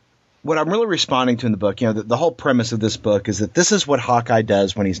 The what I'm really responding to in the book, the whole premise of this book is that this is what Hawkeye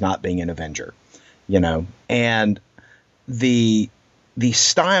does when he's not being an Avenger, and the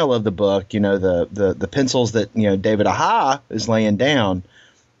style of the book, the pencils that David Aja is laying down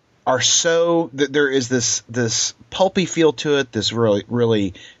are so that there is this pulpy feel to it, this really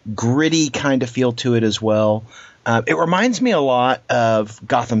really gritty kind of feel to it as well. It reminds me a lot of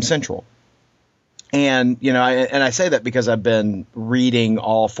Gotham Central. And, I say that because I've been reading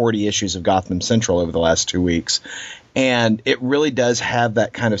all 40 issues of Gotham Central over the last 2 weeks. And it really does have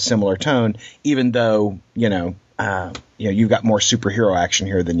that kind of similar tone, even though, you've got more superhero action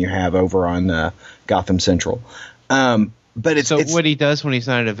here than you have over on Gotham Central. But it's what he does when he's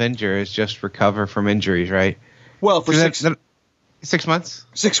not an Avenger is just recover from injuries, right? Well, for 6 months?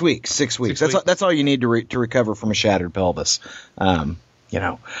 6 weeks. 6 weeks. That's all you need to recover from a shattered pelvis.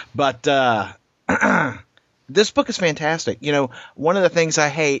 But this book is fantastic. One of the things I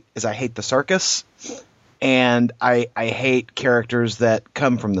hate is I hate the circus, and I hate characters that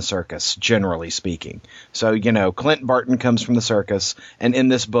come from the circus, generally speaking. So, Clint Barton comes from the circus, and in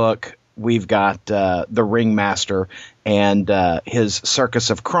this book, we've got the Ringmaster and his Circus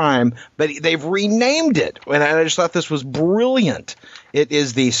of Crime, but they've renamed it, and I just thought this was brilliant. It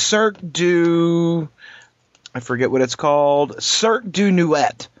is the Cirque du... I forget what it's called. Cirque du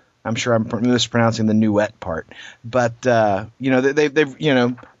Nuet. I'm sure I'm mispronouncing the Nuet part, but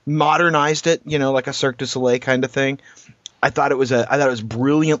they've modernized it, like a Cirque du Soleil kind of thing. I thought it was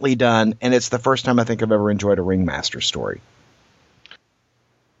brilliantly done, and it's the first time I think I've ever enjoyed a Ringmaster story.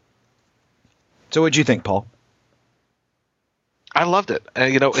 So, what'd you think, Paul? I loved it.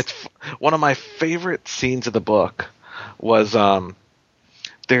 It's one of my favorite scenes of the book was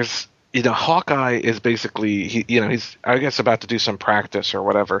there's. Hawkeye is basically he's I guess about to do some practice or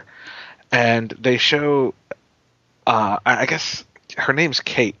whatever, and they show I guess her name's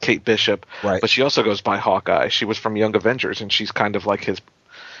Kate Bishop, right? But she also goes by Hawkeye. She was from Young Avengers, and she's kind of like his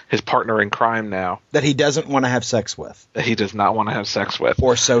partner in crime now. That he doesn't want to have sex with. That he does not want to have sex with,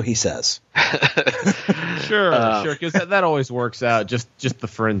 or so he says. Sure, because that always works out. Just the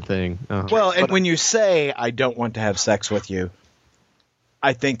friend thing. Uh-huh. Well, and when you say I don't want to have sex with you,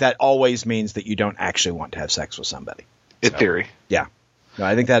 I think that always means that you don't actually want to have sex with somebody. In theory. Yeah. No,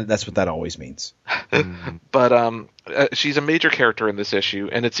 I think that's what that always means. But she's a major character in this issue,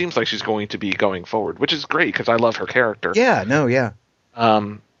 and it seems like she's going to be going forward, which is great because I love her character. Yeah, no, yeah.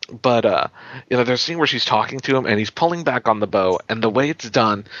 But there's a scene where she's talking to him, and he's pulling back on the bow, and the way it's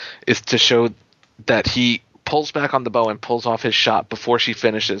done is to show that he pulls back on the bow and pulls off his shot before she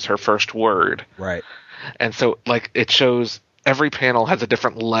finishes her first word. Right. And so, it shows... Every panel has a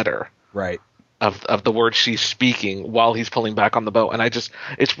different letter, right, of the words she's speaking while he's pulling back on the bow, and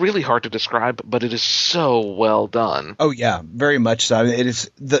it's really hard to describe, but it is so well done. Oh yeah, very much so. I mean, it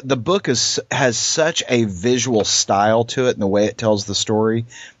is the book has such a visual style to it, and the way it tells the story.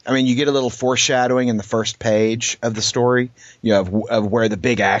 I mean, you get a little foreshadowing in the first page of the story, of where the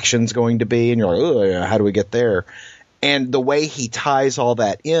big action's going to be, and you're like, oh, how do we get there? And the way he ties all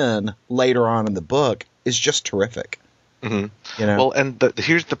that in later on in the book is just terrific. Mm-hmm. Well, and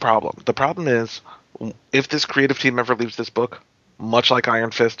here's the problem. The problem is, if this creative team ever leaves this book, much like Iron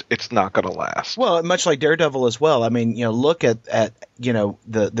Fist, it's not going to last. Well, much like Daredevil as well. I mean, look at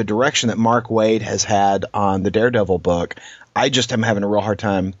the direction that Mark Waid has had on the Daredevil book. I just am having a real hard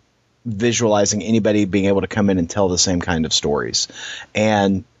time visualizing anybody being able to come in and tell the same kind of stories.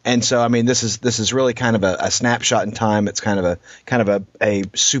 And so, I mean, this is really kind of a snapshot in time. It's kind of a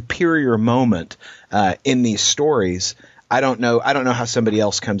superior moment in these stories. I don't know how somebody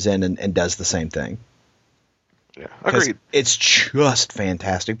else comes in and does the same thing. Yeah, agreed. It's just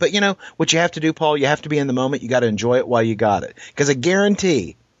fantastic. But what you have to do, Paul, you have to be in the moment. You got to enjoy it while you got it. Because I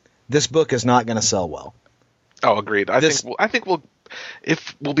guarantee this book is not going to sell well. Oh, agreed. I think we'll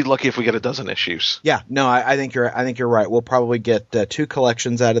be lucky if we get a dozen issues. Yeah, no, I think you're right. We'll probably get 2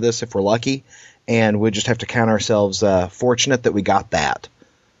 collections out of this if we're lucky, and we'll just have to count ourselves fortunate that we got that.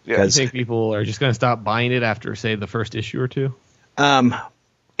 Yeah. You think people are just going to stop buying it after, say, the first issue or 2?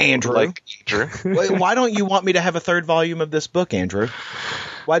 Andrew. Why don't you want me to have a 3rd volume of this book, Andrew?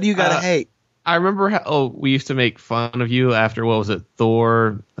 Why do you got to hate? I remember how we used to make fun of you after, what was it,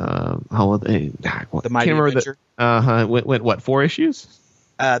 Thor? The Mighty Avenger? Went what, 4 issues?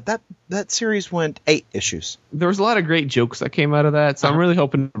 That series went 8 issues. There was a lot of great jokes that came out of that, so I'm really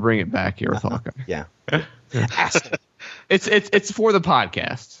hoping to bring it back here with Hawkeye. Yeah. It's for the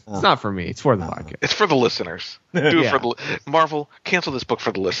podcast. It's not for me. It's for the podcast. It's for the listeners. Do it for the Marvel. Cancel this book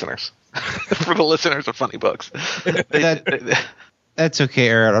for the listeners. For the listeners of Funny Books. That's okay,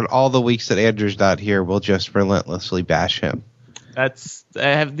 Aaron. On all the weeks that Andrew's not here, we'll just relentlessly bash him.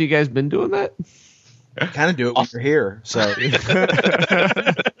 Have you guys been doing that? Kind of do it when you're here. So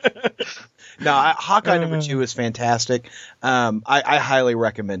no, Hawkeye #2 is fantastic. I highly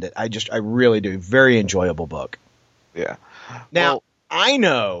recommend it. I really do. Very enjoyable book. Yeah. Now, I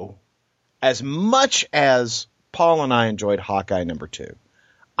know as much as Paul and I enjoyed Hawkeye #2,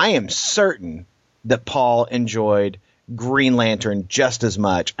 I am certain that Paul enjoyed Green Lantern just as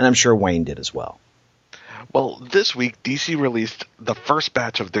much, and I'm sure Wayne did as well. Well, this week, DC released the first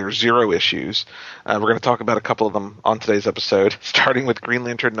batch of their 0 issues. We're going to talk about a couple of them on today's episode, starting with Green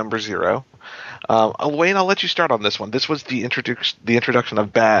Lantern #0. Wayne, I'll let you start on this one. This was the introduction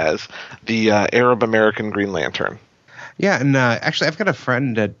of Baz, the Arab American Green Lantern. Yeah, and actually, I've got a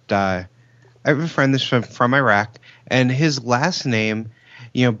friend I have a friend that's from Iraq, and his last name,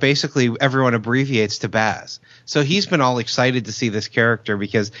 basically everyone abbreviates to Baz. So he's been all excited to see this character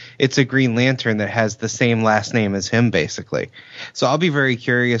because it's a Green Lantern that has the same last name as him, basically. So I'll be very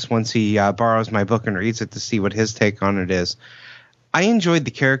curious once he borrows my book and reads it to see what his take on it is. I enjoyed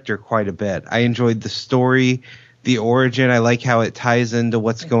the character quite a bit. I enjoyed the story, the origin. I like how it ties into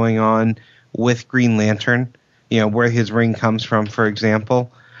what's going on with Green Lantern, where his ring comes from, for example.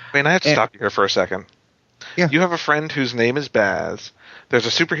 Wayne, I have to stop you here for a second. Yeah. You have a friend whose name is Baz. There's a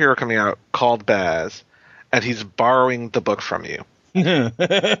superhero coming out called Baz, and he's borrowing the book from you.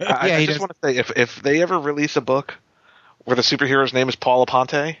 I just want to say, if they ever release a book where the superhero's name is Paul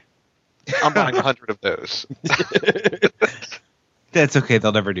Aponte, I'm buying 100 of those. That's okay.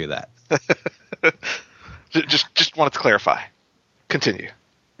 They'll never do that. Just wanted to clarify. Continue.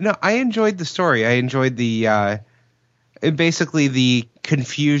 No, I enjoyed the story. I enjoyed basically the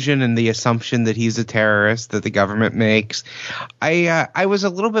confusion and the assumption that he's a terrorist that the government makes. I was a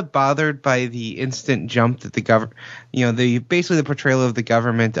little bit bothered by the instant jump that the government, basically the portrayal of the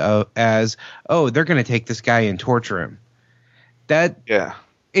government as, they're going to take this guy and torture him.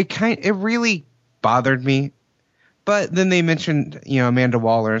 It really bothered me. But then they mentioned, Amanda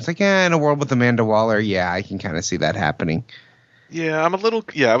Waller. It's like, in a world with Amanda Waller, I can kind of see that happening. Yeah, I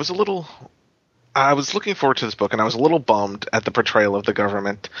was looking forward to this book, and I was a little bummed at the portrayal of the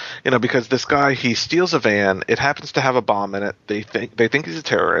government, because this guy, he steals a van, it happens to have a bomb in it, they think he's a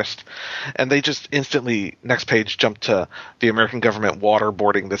terrorist, and they just instantly, next page, jump to the American government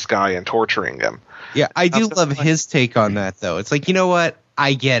waterboarding this guy and torturing him. Yeah, I do love his take on that, though. It's like, you know what?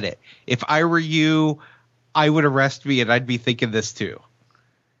 I get it. If I were you, I would arrest me, and I'd be thinking this too.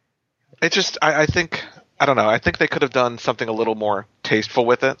 It just, I think, I don't know, I think they could have done something a little more tasteful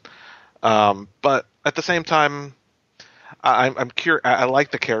with it. But at the same time, I'm curious. I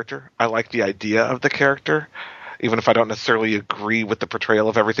like the character. I like the idea of the character, even if I don't necessarily agree with the portrayal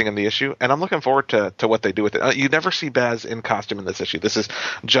of everything in the issue. And I'm looking forward to what they do with it. You never see Baz in costume in this issue. This is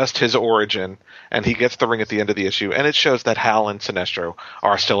just his origin, and he gets the ring at the end of the issue, and it shows that Hal and Sinestro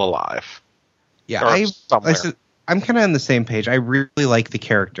are still alive. Yeah, I'm kind of on the same page. I really like the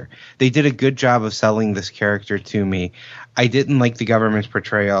character. They did a good job of selling this character to me. I didn't like the government's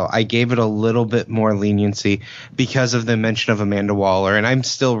portrayal. I gave it a little bit more leniency because of the mention of Amanda Waller, and I'm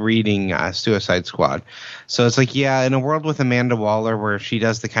still reading Suicide Squad. So it's like, in a world with Amanda Waller where she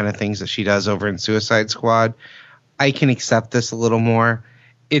does the kind of things that she does over in Suicide Squad, I can accept this a little more.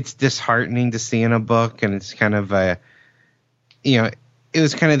 It's disheartening to see in a book, and it's kind of it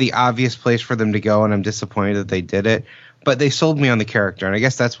was kind of the obvious place for them to go, and I'm disappointed that they did it. But they sold me on the character, and I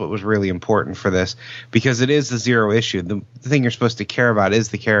guess that's what was really important for this, because it is the 0 issue. The thing you're supposed to care about is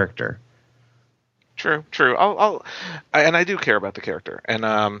the character. True. And I do care about the character, and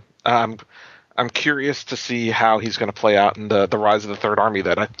I'm curious to see how he's going to play out in the Rise of the Third Army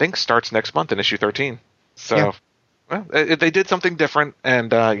that I think starts next month in issue 13. So, they did something different,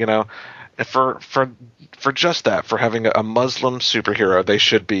 and for just that, for having a Muslim superhero, they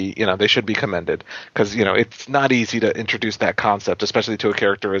should be commended, because it's not easy to introduce that concept, especially to a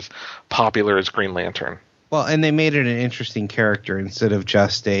character as popular as Green Lantern. Well, and they made it an interesting character instead of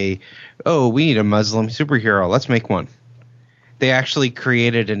just we need a Muslim superhero, let's make one. They actually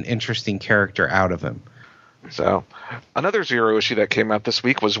created an interesting character out of him. So, another 0 issue that came out this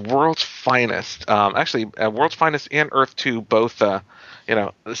week was World's Finest. World's Finest and Earth 2 both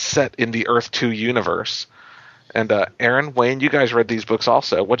set in the Earth 2 universe. And Aaron, Wayne, you guys read these books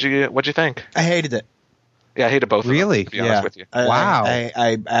also. What'd you think? I hated it. Yeah, I hated both really? of them, to be honest with you. Wow.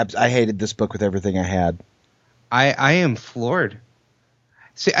 I hated this book with everything I had. I am floored.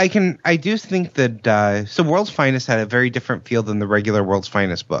 See, I do think that so World's Finest had a very different feel than the regular World's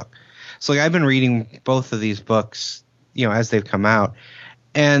Finest book. So like I've been reading both of these books, as they've come out,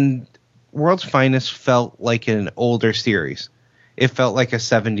 and World's Finest felt like an older series. It felt like a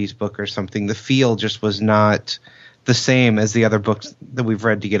 70s book or something. The feel just was not the same as the other books that we've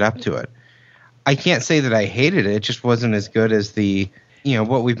read to get up to it. I can't say that I hated it. It just wasn't as good as the,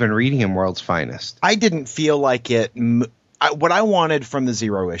 what we've been reading in World's Finest. I didn't feel like it. What I wanted from the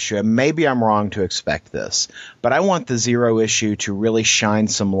Zero issue, and maybe I'm wrong to expect this, but I want the Zero issue to really shine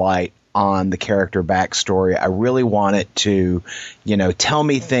some light on the character backstory. I really want it to, tell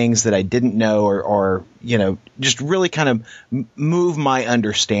me things that I didn't know or just really kind of move my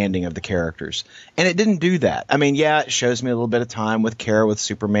understanding of the characters. And it didn't do that. I mean, yeah, it shows me a little bit of time with Kara with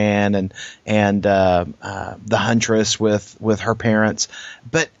Superman and the Huntress with her parents,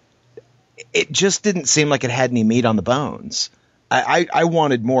 but it just didn't seem like it had any meat on the bones. I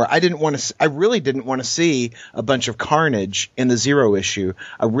wanted more. I really didn't want to see a bunch of carnage in the Zero issue.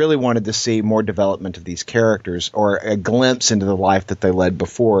 I really wanted to see more development of these characters or a glimpse into the life that they led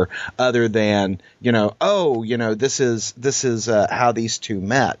before, other than, this is how these two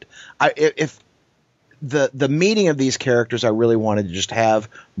met. If the meeting of these characters, I really wanted to just have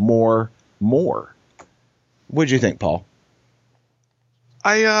more. What'd you think, Paul?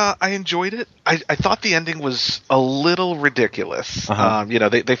 I enjoyed it. I thought the ending was a little ridiculous. Uh-huh.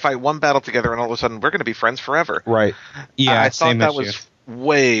 They fight one battle together, and all of a sudden we're going to be friends forever. Right. Yeah, I thought that issue. was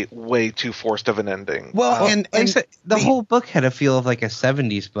way too forced of an ending. Well, and the whole book had a feel of like a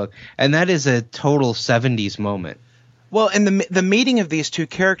 70s book, and that is a total 70s moment. Well, and the meeting of these two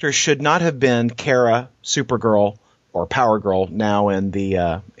characters should not have been Kara, Supergirl, or Power Girl, now in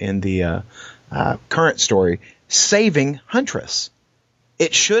the current story, saving Huntress.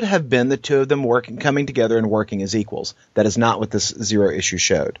 It should have been the two of them coming together and working as equals. That is not what this Zero issue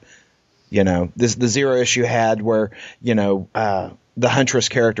showed. The Zero issue had where, the Huntress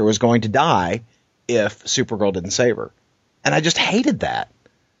character was going to die if Supergirl didn't save her. And I just hated that.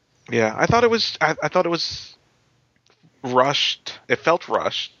 Yeah, I thought it was rushed. It felt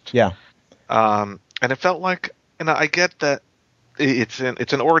rushed. Yeah. And it felt like, I get that it's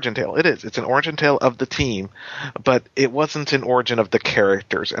an origin tale. It is. It's an origin tale of the team, but it wasn't an origin of the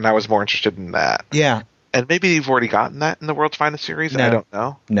characters, and I was more interested in that. Yeah. And maybe you've already gotten that in the World's Finest series. No. I don't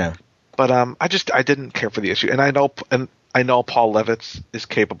know. No. But I didn't care for the issue, and I know Paul Levitz is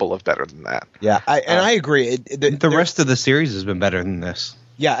capable of better than that. Yeah, I agree. The rest of the series has been better than this.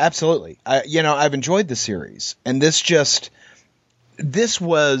 Yeah, absolutely. I've enjoyed the series, and this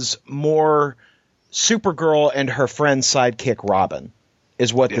was more Supergirl and her friend's sidekick Robin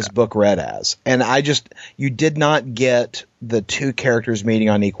is what this book read as. And you did not get the two characters meeting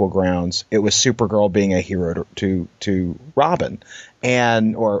on equal grounds. It was Supergirl being a hero to Robin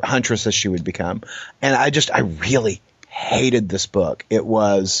or Huntress as she would become. And I really hated this book. It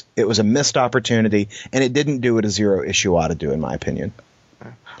was a missed opportunity, and it didn't do what a Zero issue ought to do, in my opinion.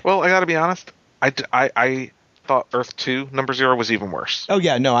 Well, I got to be honest. I thought Earth 2 number 0 was even worse. Oh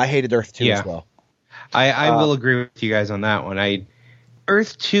yeah, no, I hated Earth 2 as well. I will agree with you guys on that one.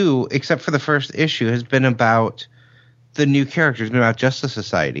 Earth 2, except for the first issue, has been about the new characters, been about Justice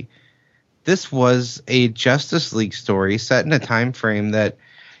Society. This was a Justice League story set in a time frame that,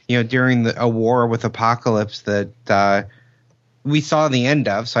 during a war with Apocalypse that we saw the end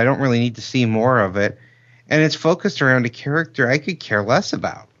of, so I don't really need to see more of it. And it's focused around a character I could care less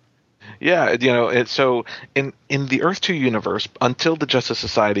about. Yeah, so in the Earth 2 universe, until the Justice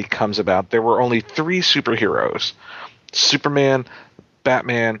Society comes about, there were only 3 superheroes: Superman,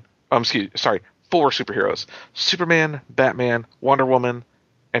 Batman. 4 superheroes: Superman, Batman, Wonder Woman,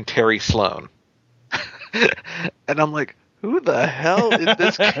 and Terry Sloan. And I'm like, who the hell is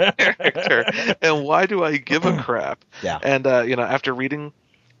this character, and why do I give a crap? Yeah. And after reading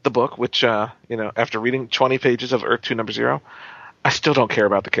the book, which after reading 20 pages of Earth 2 number 0, I still don't care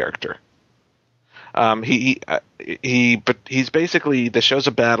about the character. But he's basically, the show's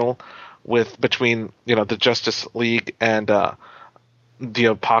a battle between the Justice League and the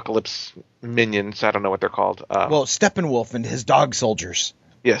Apocalypse minions. I don't know what they're called. Steppenwolf and his dog soldiers.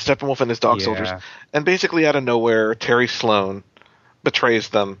 Yeah, Steppenwolf and his dog soldiers. And basically, out of nowhere, Terry Sloan betrays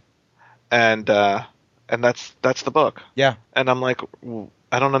them, and that's the book. Yeah. And I'm like,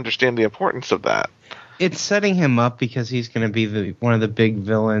 I don't understand the importance of that. It's setting him up because he's going to be one of the big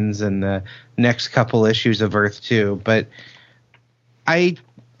villains in the next couple issues of Earth 2. But I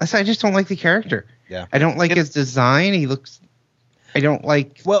just don't like the character. Yeah. I don't like his design. I don't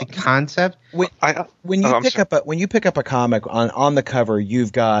like the concept. When you pick up a comic on the cover,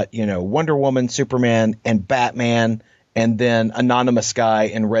 you've got Wonder Woman, Superman, and Batman and then anonymous guy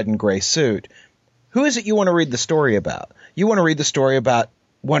in red and gray suit. Who is it you want to read the story about? You want to read the story about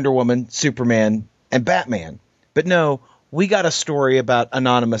Wonder Woman, Superman, and Batman. But no, we got a story about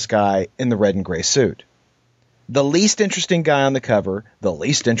anonymous guy in the red and gray suit. The least interesting guy on the cover, the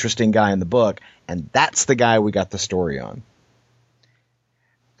least interesting guy in the book, and that's the guy we got the story on.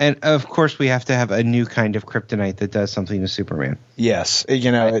 And, of course, we have to have a new kind of kryptonite that does something to Superman. Yes.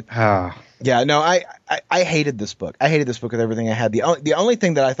 You know, yeah, no, I hated this book. I hated this book with everything I had. The only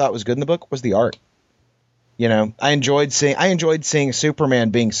thing that I thought was good in the book was the art. You know, I enjoyed seeing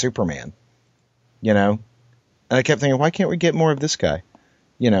Superman being Superman. You know, and I kept thinking, why can't we get more of this guy?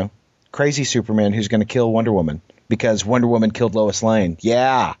 You know, crazy Superman who's going to kill Wonder Woman because Wonder Woman killed Lois Lane.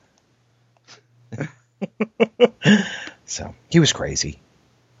 Yeah. So he was crazy.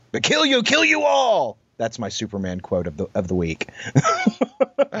 But kill you all. That's my Superman quote of the week.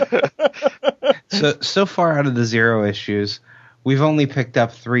 So far out of the 0 issues, we've only picked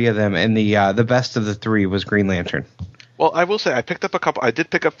up 3 of them, and the best of the 3 was Green Lantern. Well, I will say I picked up a couple. I did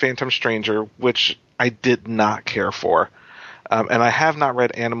pick up Phantom Stranger, which I did not care for, and I have not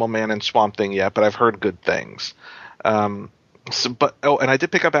read Animal Man and Swamp Thing yet, but I've heard good things. And I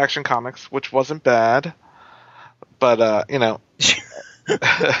did pick up Action Comics, which wasn't bad, but you know.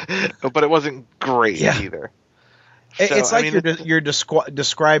 But it wasn't great either. So, it's like you're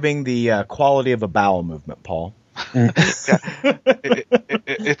describing the quality of a bowel movement, Paul. It's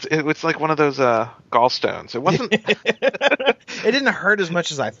like one of those gallstones. It wasn't. It didn't hurt as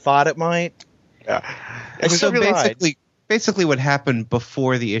much as I thought it might. Yeah. So basically, what happened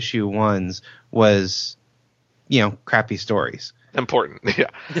before the issue 1s was, you know, crappy stories. Important, yeah.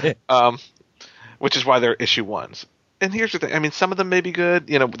 Which is why they're issue 1s. And here's the thing. I mean, some of them may be good.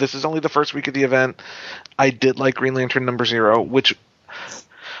 You know, this is only the first week of the event. I did like Green Lantern number 0, which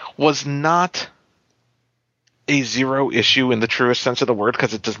was not a 0 issue in the truest sense of the word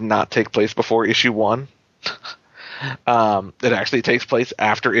because it does not take place before issue 1. It actually takes place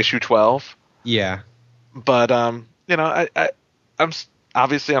after issue 12. Yeah. But, you know, I'm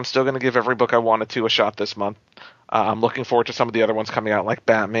still going to give every book I wanted to a shot this month. I'm looking forward to some of the other ones coming out like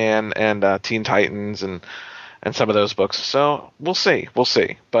Batman and Teen Titans and some of those books. So we'll see.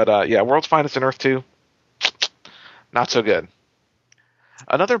 But yeah, World's Finest and Earth 2, not so good.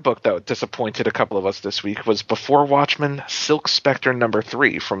 Another book that disappointed a couple of us this week was Before Watchmen, Silk Spectre number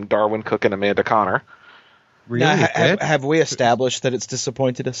 3 from Darwin Cook and Amanda Connor. Really? Now, have we established that it's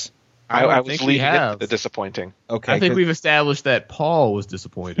disappointed us? I was leaving it the disappointing. Okay, I think we've established that Paul was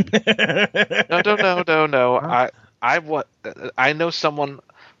disappointed. No. I know someone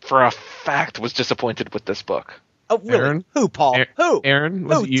for a fact was disappointed with this book. Oh, really? Aaron? Who, Paul? Who? Aaron?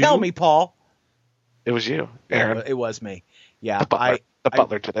 Was it you? Tell me, Paul. It was you, Aaron. Yeah, it was me. Yeah, the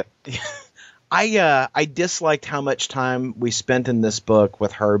butler did it. I disliked how much time we spent in this book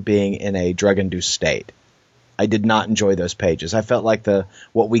with her being in a drug-induced state. I did not enjoy those pages. I felt like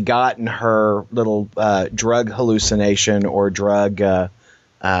what we got in her little drug hallucination or drug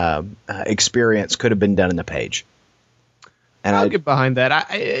experience could have been done in the page. And I'll get behind that.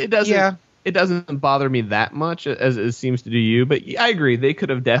 It doesn't bother me that much as it seems to do you, but I agree. They could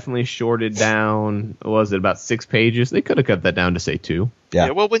have definitely shorted down. What was it, about 6 pages? They could have cut that down to say 2.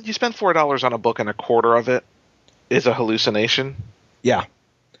 Yeah. Well, when you spend $4 on a book and a quarter of it is a hallucination. Yeah.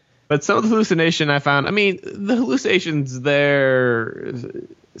 But some of the hallucination I found, I mean, the hallucinations there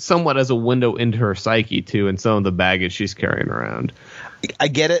somewhat as a window into her psyche too, and some of the baggage she's carrying around. I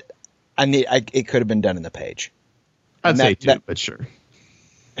get it. It could have been done in the page. I'd say 2, but sure.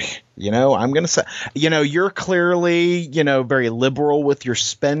 You know, I'm going to say, you know, you're clearly, you know, very liberal with your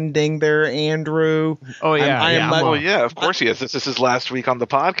spending there, Andrew. Oh, yeah. Of course he is. This is his last week on the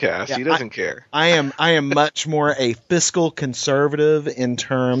podcast. Yeah, he doesn't care. I am much more a fiscal conservative in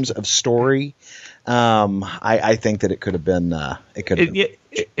terms of story. I think that it could have been. And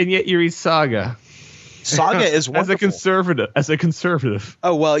yet you read Saga. Saga is wonderful. As a conservative.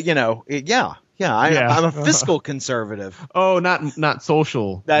 Oh, well, you know, I'm a fiscal conservative. Oh, not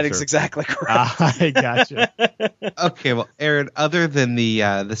social. That is exactly correct. I gotcha. Okay, well, Aaron, other than the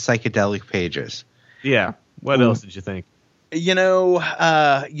psychedelic pages. Yeah. What else did you think? You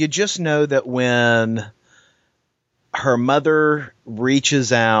know, you just know that when her mother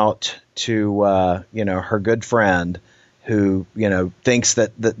reaches out to, you know, her good friend who, you know, thinks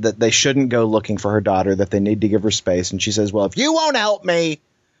that they shouldn't go looking for her daughter, that they need to give her space. And she says, well, if you won't help me,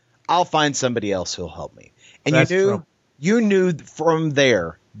 I'll find somebody else who'll help me. And you knew from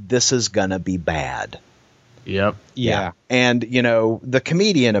there, this is going to be bad. Yep. Yeah. And, you know, the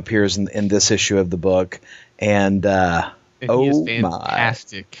comedian appears in this issue of the book. And, he is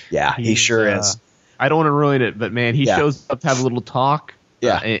fantastic. My. Yeah, he sure is. I don't want to ruin it, but man, he shows up to have a little talk.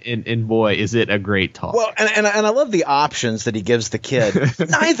 Yeah, and boy, is it a great talk. Well, and I love the options that he gives the kid.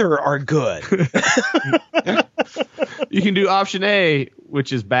 Neither are good. You can do option A,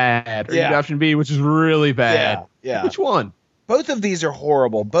 which is bad, or you can do option B, which is really bad. Yeah. Which one? Both of these are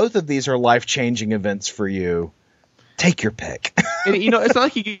horrible. Both of these are life-changing events for you. Take your pick. And, it's not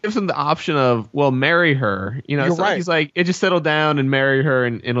like he gives him the option of, well, marry her. You're it's not right. like he's like, just settle down and marry her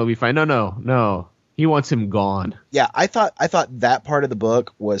and it'll be fine. No. He wants him gone. Yeah, I thought that part of the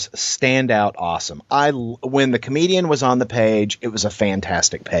book was standout awesome. When the comedian was on the page, it was a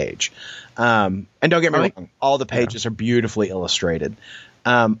fantastic page. And don't get me wrong, all the pages are beautifully illustrated.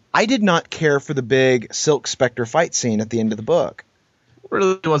 I did not care for the big Silk Spectre fight scene at the end of the book.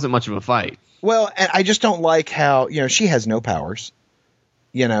 Really wasn't much of a fight. Well, and I just don't like how, she has no powers.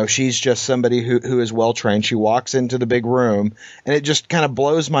 She's just somebody who is well trained. She walks into the big room, and it just kind of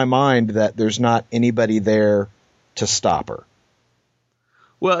blows my mind that there's not anybody there to stop her.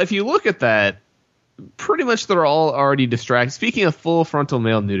 Well, if you look at that, pretty much they're all already distracted. Speaking of full frontal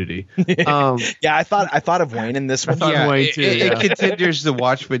male nudity, yeah, I thought of Wayne in this one. It continues the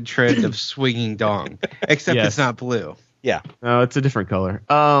Watchmen trend of swinging dong, except it's not blue. Yeah, no, it's a different color.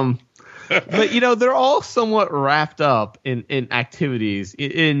 But they're all somewhat wrapped up in activities.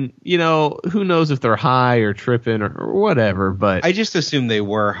 In who knows if they're high or tripping or whatever. But I just assume they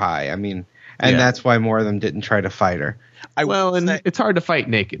were high. I mean, and that's why more of them didn't try to fight her. It's hard to fight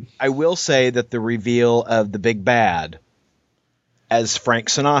naked. I will say that the reveal of the big bad as Frank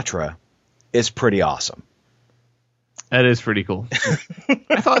Sinatra is pretty awesome. That is pretty cool.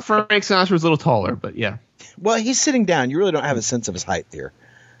 I thought Frank Sinatra was a little taller, but yeah. Well, he's sitting down. You really don't have a sense of his height here.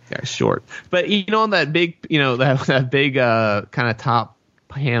 Yeah, short. But on that big, that big kind of top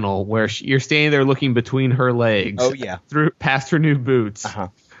panel where you're standing there looking between her legs. Oh yeah, past her new boots.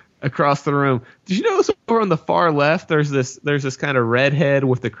 Across the room. Did you notice over on the far left there's this kind of redhead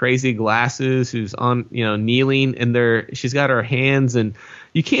with the crazy glasses who's on kneeling, and she's got her hands, and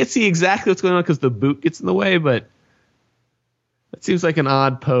you can't see exactly what's going on because the boot gets in the way, but it seems like an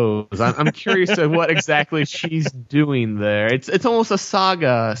odd pose. I'm curious to what exactly she's doing there. It's almost a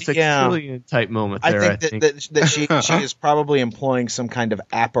Saga 6 trillion type moment there. I think that she is probably employing some kind of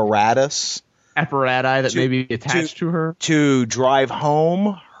apparatus that may be attached to her to drive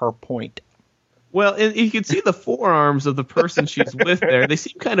home her point. Well, and you can see the forearms of the person she's with there. They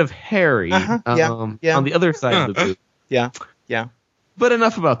seem kind of hairy on the other side of the boot. Yeah. But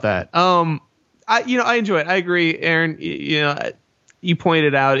enough about that. I enjoy it. I agree, Aaron. You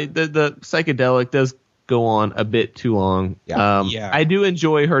pointed out the psychedelic does go on a bit too long. I do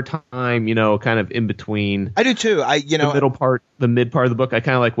enjoy her time, kind of in between. I do too. The mid part of the book. I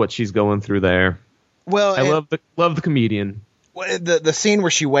kind of like what she's going through there. Well, I love the comedian. The scene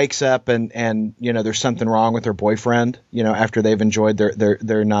where she wakes up and there's something wrong with her boyfriend, after they've enjoyed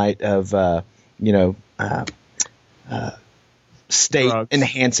their night of state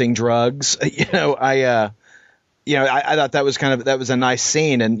enhancing drugs. I thought that was a nice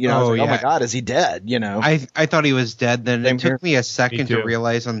scene, and I was like, oh my God, is he dead? I thought he was dead. Then it took me a second to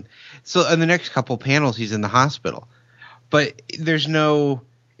realize so in the next couple panels he's in the hospital, but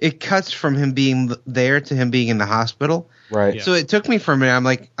it cuts from him being there to him being in the hospital. Right. Yeah. So it took me for a minute. I'm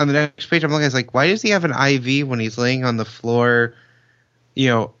like, on the next page, I'm looking, I was like, why does he have an IV when he's laying on the floor,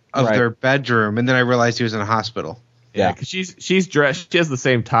 of their bedroom? And then I realized he was in a hospital. Yeah, because she's dressed. She has the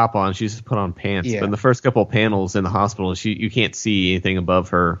same top on. She's just put on pants. Yeah. But in the first couple of panels in the hospital, you can't see anything above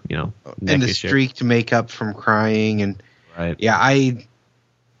her. And the streaked makeup from crying, and right.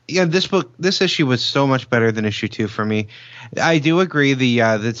 This issue was so much better than issue 2 for me. I do agree the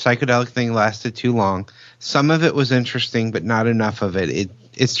psychedelic thing lasted too long. Some of it was interesting, but not enough of it.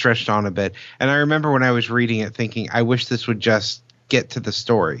 It stretched on a bit. And I remember when I was reading it thinking, I wish this would just get to the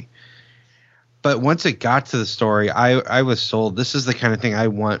story. But once it got to the story, I was sold. This is the kind of thing I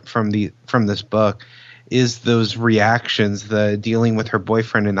want from this book, is those reactions, the dealing with her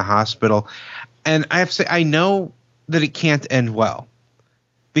boyfriend in the hospital. And I have to say, I know that it can't end well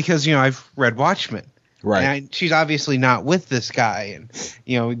because, I've read Watchmen. Right. And she's obviously not with this guy, and,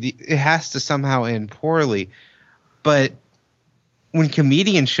 it has to somehow end poorly. But when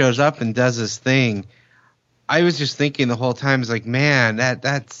Comedian shows up and does his thing, I was just thinking the whole time, man,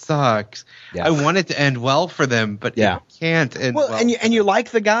 that sucks. Yeah. I want it to end well for them, but it can't end well. And you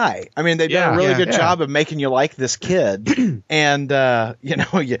like the guy. I mean, they've done a really good job of making you like this kid. And,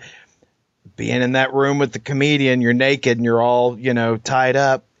 you being in that room with the comedian, you're naked and you're all, tied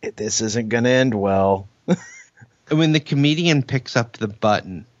up. This isn't going to end well. When the comedian picks up the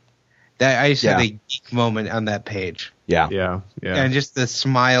button, That I just had a geek moment on that page. Yeah. And just the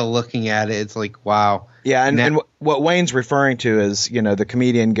smile looking at it, it's like, wow. Yeah, and what Wayne's referring to is, the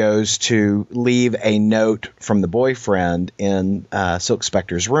comedian goes to leave a note from the boyfriend in Silk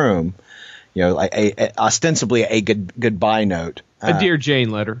Spectre's room, ostensibly a goodbye note. A Dear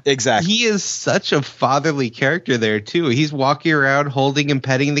Jane letter. Exactly. He is such a fatherly character there, too. He's walking around holding and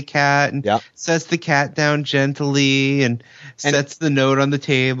petting the cat and sets the cat down gently and sets the note on the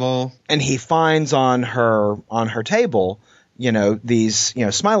table. And he finds on her table, these,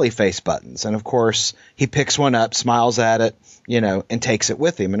 smiley face buttons. And, of course, he picks one up, smiles at it, and takes it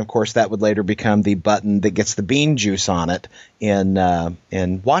with him. And, of course, that would later become the button that gets the bean juice on it in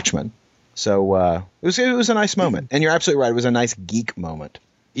Watchmen. So it was a nice moment. And you're absolutely right. It was a nice geek moment.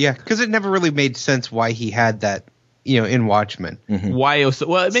 Yeah, because it never really made sense why he had that, in Watchmen. Mm-hmm. Why it was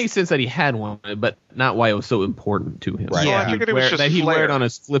it makes sense that he had one, but not why it was so important to him. Right. Yeah, I figured it was just that he'd wear it on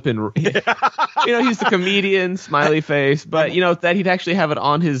his flippin'. He's the comedian, smiley face, but that he'd actually have it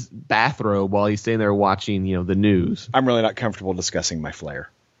on his bathrobe while he's sitting there watching, the news. I'm really not comfortable discussing my flair.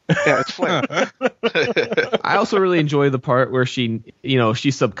 Yeah, it's flair. I also really enjoy the part where she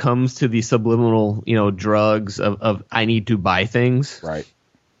succumbs to the subliminal, drugs of I need to buy things. Right.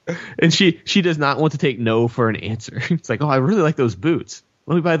 And she does not want to take no for an answer. It's like, oh, I really like those boots.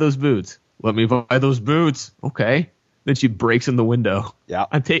 Let me buy those boots. Let me buy those boots. Okay. Then she breaks in the window. Yeah.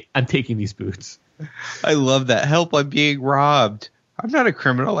 I'm taking these boots. I love that. Help, I'm being robbed. I'm not a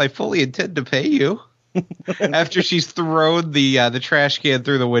criminal. I fully intend to pay you. After she's thrown the trash can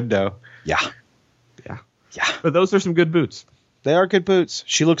through the window. Yeah. But those are some good boots. They are good boots.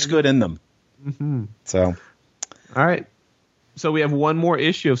 She looks good in them. Mm-hmm. So, all right. So we have one more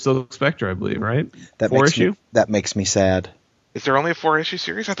issue of Silk Spectre, I believe, right? That makes me sad. Is there only a 4-issue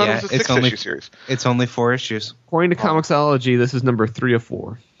series? I thought it was a 6-issue series. It's only 4 issues. According to Comixology, this is number 3 of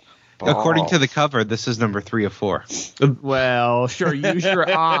 4. According to the cover, this is number 3 of 4. Well, sure. Use your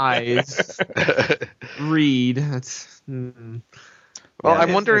eyes. Read. That's. Well,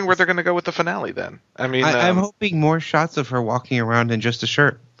 I'm wondering where they're going to go with the finale then. I mean, I'm hoping more shots of her walking around in just a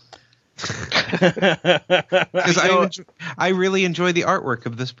shirt. Because I really enjoy the artwork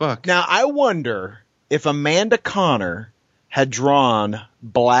of this book. Now, I wonder if Amanda Connor had drawn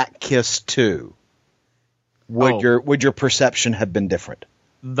Black Kiss 2, would your perception have been different?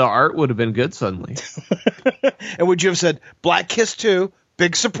 The art would have been good suddenly. And would you have said, Black Kiss 2,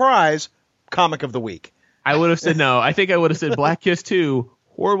 big surprise, comic of the week? I would have said no. I think I would have said Black Kiss 2,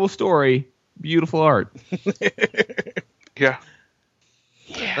 horrible story, beautiful art. Yeah.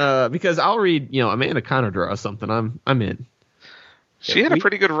 Because I'll read, Amanda Connor draws something. I'm in. She had a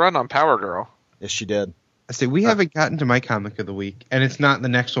pretty good run on Power Girl. Yes, she did. I say we haven't gotten to my comic of the week, and it's not the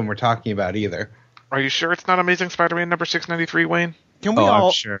next one we're talking about either. Are you sure it's not Amazing Spider-Man number 693, Wayne?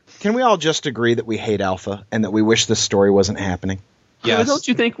 I'm sure. Can we all just agree that we hate Alpha and that we wish this story wasn't happening? Yes. Don't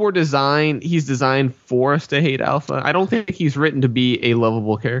you think he's designed for us to hate Alpha? I don't think he's written to be a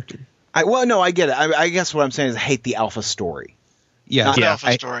lovable character. I get it. I guess what I'm saying is hate the Alpha story. Yeah, not the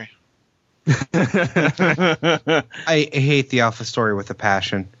Alpha story. I hate the Alpha story with a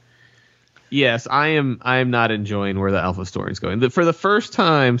passion. Yes, I am not enjoying where the Alpha story is going. For the first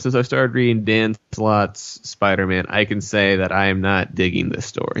time since I started reading Dan Slott's Spider-Man, I can say that I am not digging this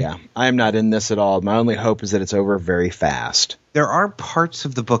story. Yeah, I am not in this at all. My only hope is that it's over very fast. There are parts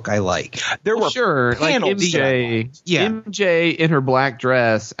of the book I like. There were sure, like MJ in her black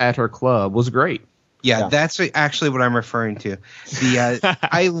dress at her club was great. Yeah, that's actually what I'm referring to.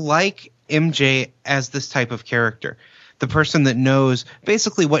 I like MJ as this type of character. The person that knows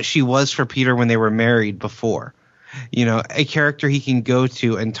basically what she was for Peter when they were married before. A character he can go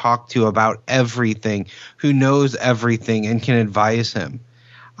to and talk to about everything, who knows everything and can advise him.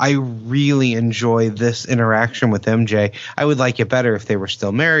 I really enjoy this interaction with MJ. I would like it better if they were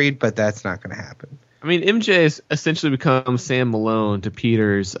still married, but that's not going to happen. I mean, MJ has essentially become Sam Malone to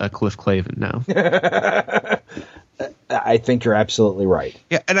Peter's Cliff Clavin now. I think you're absolutely right.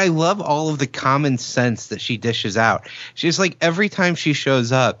 Yeah, and I love all of the common sense that she dishes out. She's like, every time she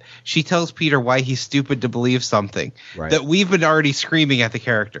shows up, she tells Peter why he's stupid to believe something that we've been already screaming at the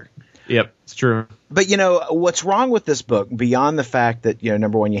character. Yep, it's true. But, what's wrong with this book, beyond the fact that,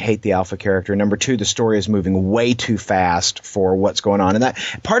 number one, you hate the Alpha character, number two, the story is moving way too fast for what's going on. And that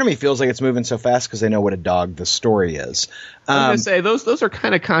part of me feels like it's moving so fast because they know what a dog the story is. I was going to say, those are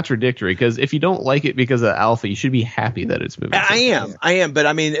kind of contradictory, because if you don't like it because of Alpha, you should be happy that it's moving. I am. But,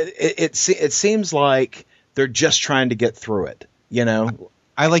 I mean, it seems like they're just trying to get through it,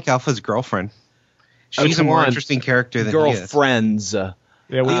 I like Alpha's girlfriend. She's a more interesting character than he is. Girlfriends.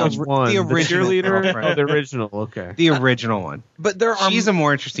 Yeah, which one? The original cheerleader? girlfriend. Oh, the original. Okay. The original one. But She's a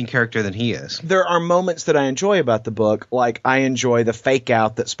more interesting character than he is. There are moments that I enjoy about the book, like I enjoy the fake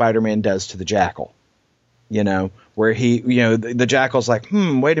out that Spider-Man does to the Jackal. You know, where he, the Jackal's like,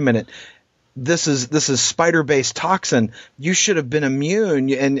 wait a minute. This is spider-based toxin. You should have been immune.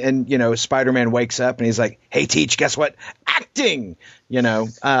 And Spider-Man wakes up and he's like, hey, Teach, guess what? Acting!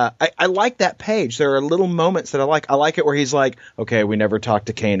 I like that page. There are little moments that I like. I like it where he's like, okay, we never talked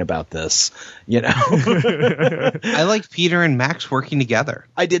to Kane about this. I like Peter and Max working together.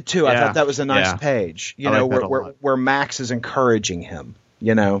 I did too. I Yeah. thought that was a nice Yeah. page. I like that a lot. Where Max is encouraging him.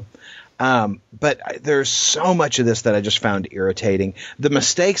 But there's so much of this that I just found irritating. The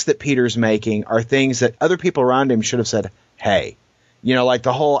mistakes that Peter's making are things that other people around him should have said, hey. Like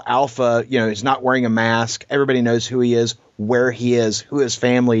the whole Alpha, he's not wearing a mask. Everybody knows who he is, where he is, who his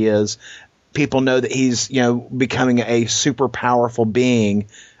family is. People know that he's, becoming a super powerful being.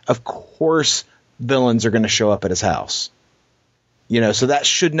 Of course, villains are going to show up at his house. So that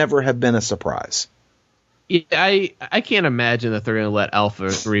should never have been a surprise. Yeah, I can't imagine that they're going to let Alpha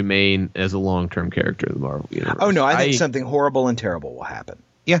remain as a long-term character in the Marvel Universe. Oh, no, I think something horrible and terrible will happen.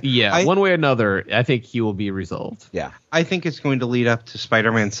 Yeah, one way or another, I think he will be resolved. Yeah. I think it's going to lead up to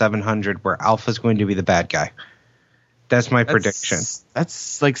Spider-Man 700, where Alpha's going to be the bad guy. That's my prediction.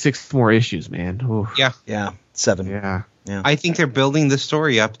 That's like 6 more issues, man. Oof. Yeah. 7. Yeah. I think they're building the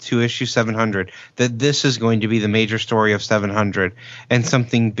story up to issue 700, that this is going to be the major story of 700, and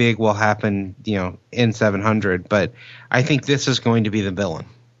something big will happen, in 700. But I think this is going to be the villain.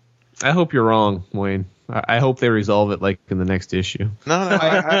 I hope you're wrong, Wayne. I hope they resolve it like in the next issue. No,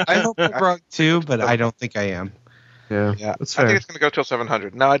 I hope I'm wrong too, but I don't think I am. Yeah, that's fair. I think it's going to go till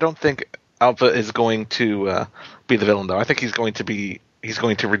 700. Now, I don't think Alpha is going to be the villain, though. I think he's going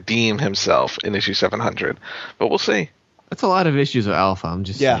to redeem himself in issue 700, but we'll see. That's a lot of issues of Alpha. I'm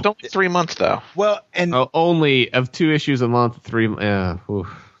just It's only 3 months, though. Well, and only of 2 issues a month, 3. I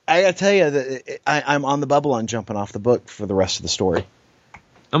gotta tell you that I'm on the bubble on jumping off the book for the rest of the story.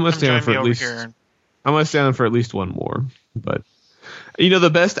 I'm gonna stay on for at least. I'm gonna stay on for at least one more. But the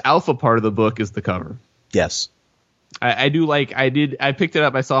best Alpha part of the book is the cover. Yes, I do like. I picked it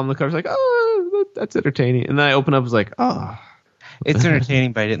up. I saw him on the cover. I was like, oh, that's entertaining. And then I opened up. I was like, oh, it's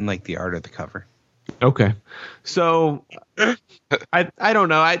entertaining, but I didn't like the art of the cover. Okay, so I don't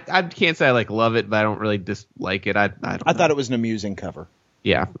know. I can't say I love it, but I don't really dislike it. I thought it was an amusing cover.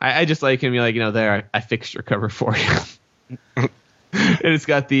 Yeah, I just like him. There I fixed your cover for you. And it's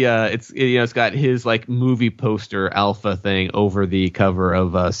got the it's got his movie poster Alpha thing over the cover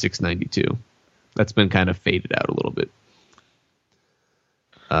of 692. That's been kind of faded out a little bit.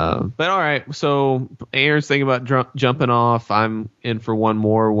 But all right, so Aaron's thinking about jumping off. I'm in for one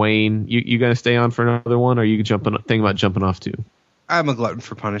more. Wayne, you gonna stay on for another one, or you thinking about jumping off too? I'm a glutton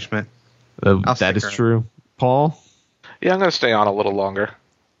for punishment. That is true. Paul? Yeah, I'm gonna stay on a little longer.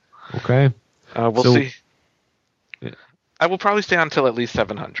 Okay. We'll see. I will probably stay on until at least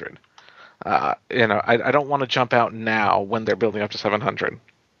 700. I don't want to jump out now when they're building up to 700.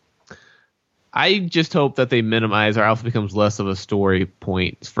 I just hope that they minimize, or Alpha becomes less of a story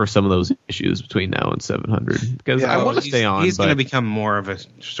point for some of those issues between now and 700. Because I want to stay on. He's going to become more of a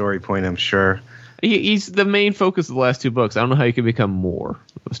story point, I'm sure. He's the main focus of the last 2 books. I don't know how he could become more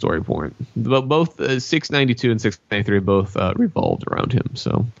of a story point. But both 692 and 693 both revolved around him.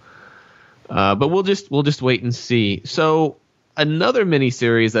 So, but we'll just wait and see. So another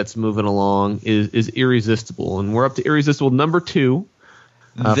miniseries that's moving along is Irresistible, and we're up to Irresistible number 2.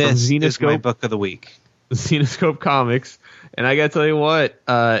 This is my book of the week. Zenoscope Comics. And I got to tell you what,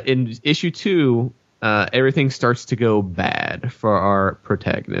 in issue 2, everything starts to go bad for our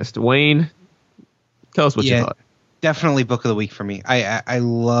protagonist. Wayne, tell us what you thought. Definitely book of the week for me. I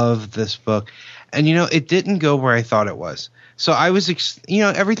love this book. And, it didn't go where I thought it was. So I was,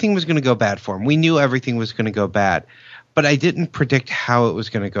 everything was going to go bad for him. We knew everything was going to go bad. But I didn't predict how it was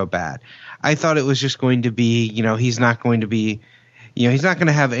going to go bad. I thought it was just going to be, he's not going to be... he's not going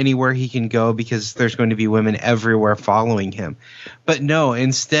to have anywhere he can go because there's going to be women everywhere following him. But no,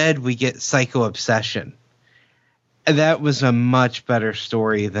 instead we get Psycho Obsession. And that was a much better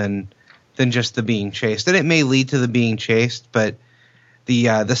story than just the being chased. And it may lead to the being chased, but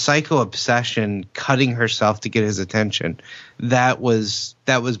the Psycho Obsession cutting herself to get his attention, that was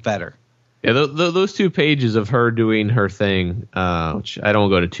better. Yeah, those 2 pages of her doing her thing, which I don't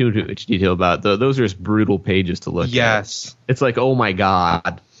go into too much detail about, those are just brutal pages to look at. Yes. It's like, oh my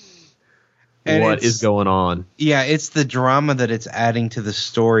God, what is going on? Yeah, it's the drama that it's adding to the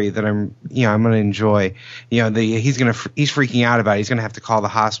story that I'm going to enjoy. He's freaking out about it. He's going to have to call the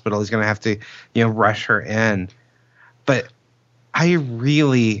hospital. He's going to have to, rush her in. But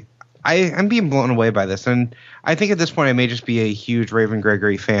I'm being blown away by this, and I think at this point I may just be a huge Raven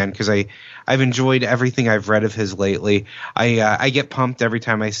Gregory fan because I've enjoyed everything I've read of his lately. I get pumped every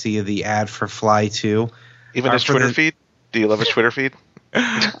time I see the ad for Fly 2. Even his Twitter feed? Do you love his Twitter feed?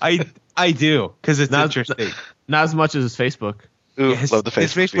 I do because it's interesting. Not as much as his Facebook. Ooh, love the Facebook.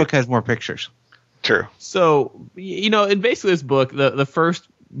 His Facebook feed. has more pictures. True. So, in basically this book, the first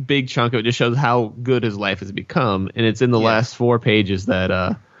big chunk of it just shows how good his life has become, and it's in the last 4 pages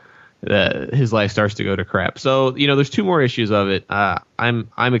that his life starts to go to crap. So, there's 2 more issues of it. I'm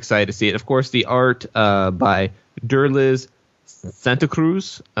excited to see it. Of course, the art by Derlis Santa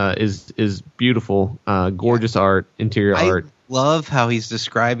Cruz is beautiful, gorgeous art, interior art. I love how he's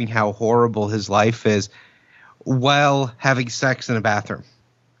describing how horrible his life is while having sex in a bathroom.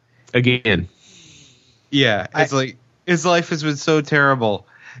 Again. Yeah, it's like his life has been so terrible,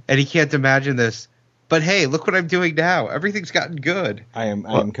 and he can't imagine this. But hey, look what I'm doing now. Everything's gotten good. I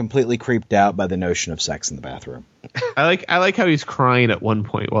am completely creeped out by the notion of sex in the bathroom. I like how he's crying at one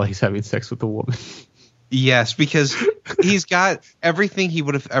point while he's having sex with a woman. Yes, because he's got everything he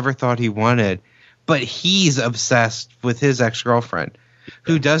would have ever thought he wanted, but he's obsessed with his ex-girlfriend,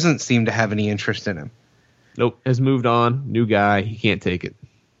 who doesn't seem to have any interest in him. Nope, has moved on. New guy. He can't take it.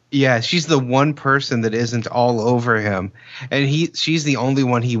 Yeah, she's the one person that isn't all over him, and she's the only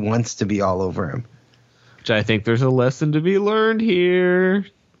one he wants to be all over him. Which I think there's a lesson to be learned here.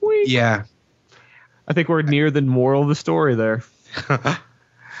 Whee! Yeah. I think we're near the moral of the story there.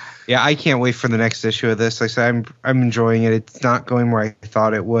 Yeah, I can't wait for the next issue of this. Like I said, I'm enjoying it. It's not going where I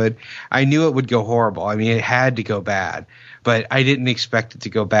thought it would. I knew it would go horrible. I mean, it had to go bad, but I didn't expect it to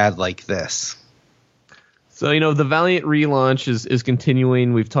go bad like this. So, the Valiant relaunch is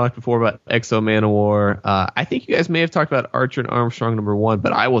continuing. We've talked before about Exo Manowar. I think you guys may have talked about Archer and Armstrong #1,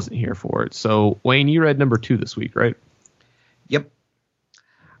 but I wasn't here for it. So, Wayne, you read #2 this week, right? Yep.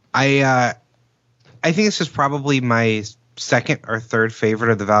 I think this is probably my second or third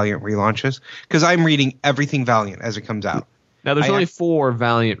favorite of the Valiant relaunches because I'm reading everything Valiant as it comes out. Now, there's only 4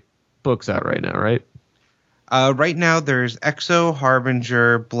 Valiant books out right now, right? Right now, there's Exo,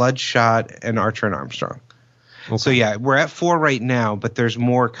 Harbinger, Bloodshot, and Archer and Armstrong. Okay. So, yeah, we're at 4 right now, but there's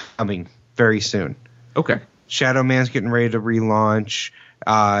more coming very soon. Okay. Shadow Man's getting ready to relaunch.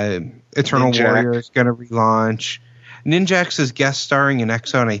 Eternal Ninjak. Warrior is going to relaunch. Ninjax is guest starring in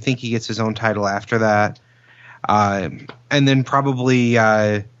Exo, and I think he gets his own title after that. And then probably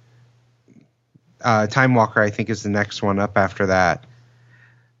Time Walker, I think, is the next one up after that.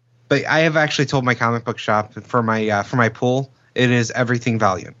 But I have actually told my comic book shop for my pool, it is everything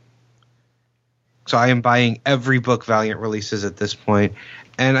Valiant. So I am buying every book Valiant releases at this point,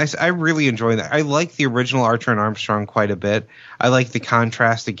 and I really enjoy that. I like the original Archer and Armstrong quite a bit. I like the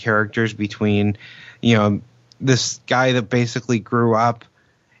contrasted characters between, this guy that basically grew up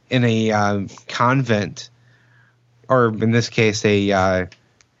in a convent, or in this case, it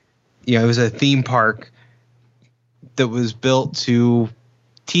was a theme park that was built to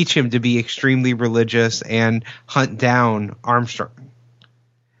teach him to be extremely religious and hunt down Armstrong.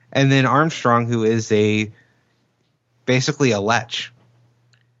 And then Armstrong, who is basically a lech,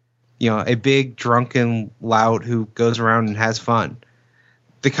 a big drunken lout who goes around and has fun.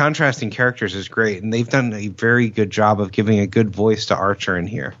 The contrasting characters is great, and they've done a very good job of giving a good voice to Archer in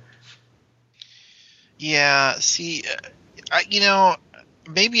here. Yeah, see,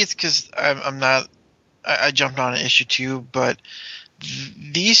 maybe it's because I jumped on an issue 2, but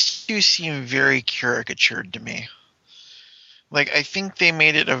these 2 seem very caricatured to me. Like, I think they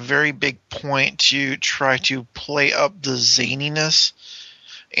made it a very big point to try to play up the zaniness,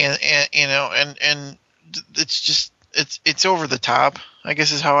 and it's just it's over the top, I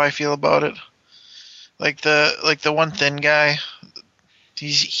guess is how I feel about it. Like the one thin guy,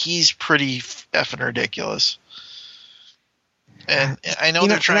 he's pretty effing ridiculous, and I know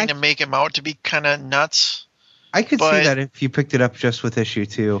they're trying to make him out to be kind of nuts. I could see that if you picked it up just with issue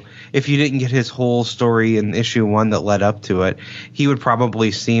 2. If you didn't get his whole story in issue 1 that led up to it, he would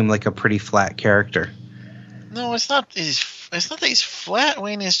probably seem like a pretty flat character. No, it's not. It's not that he's flat,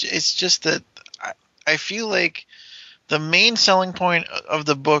 Wayne. It's just that I feel like the main selling point of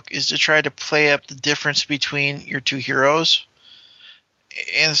the book is to try to play up the difference between your 2 heroes,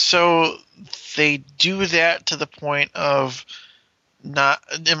 and so they do that to the point of not,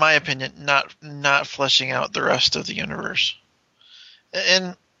 in my opinion, not fleshing out the rest of the universe.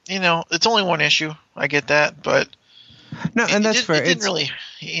 And it's only 1 issue. I get that, but no, and that's fair. It didn't really,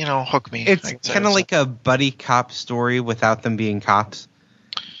 hook me. It's kind of like a buddy cop story without them being cops,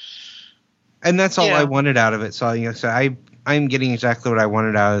 and that's all I wanted out of it. So, I'm getting exactly what I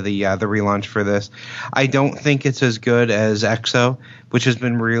wanted out of the relaunch for this. I don't think it's as good as EXO, which has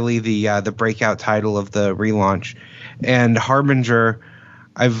been really the breakout title of the relaunch. And Harbinger,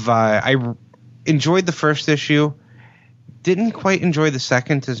 I enjoyed the first issue. Didn't quite enjoy the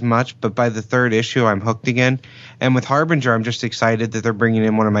second as much, but by the third issue, I'm hooked again. And with Harbinger, I'm just excited that they're bringing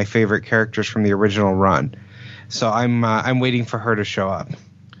in one of my favorite characters from the original run. So I'm waiting for her to show up.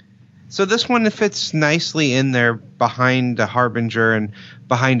 So this one fits nicely in there behind Harbinger and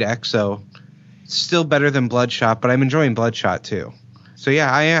behind EXO. Still better than Bloodshot, but I'm enjoying Bloodshot too. So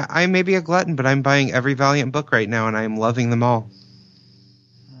yeah, I may be a glutton, but I'm buying every Valiant book right now, and I'm loving them all.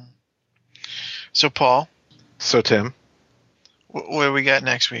 So Paul. So Tim. What do we got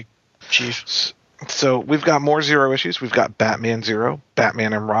next week, Chief? So we've got more Zero issues. We've got Batman Zero,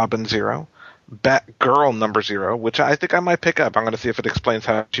 Batman and Robin Zero, Batgirl number 0, which I think I might pick up. I'm going to see if it explains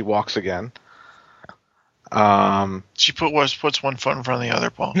how she walks again. She puts one foot in front of the other,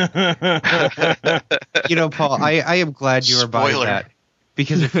 Paul. Paul, I am glad you were buying Spoiler. that.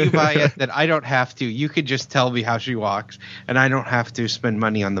 Because if you buy it, then I don't have to. You could just tell me how she walks, and I don't have to spend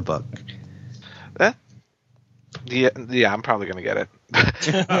money on the book. Yeah, I'm probably going to get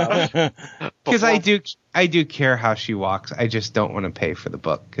it. Because I do care how she walks. I just don't want to pay for the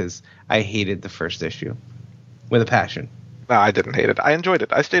book because I hated the first issue with a passion. No, I didn't hate it. I enjoyed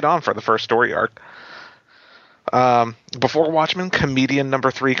it. I stayed on for the first story arc. Before Watchmen, Comedian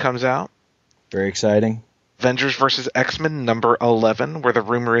number 3 comes out. Very exciting. Avengers vs. X-Men number 11, where the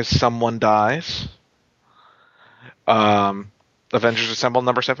rumor is someone dies. Avengers Assemble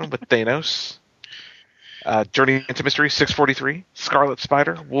number 7 with Thanos. Journey into Mystery 643, Scarlet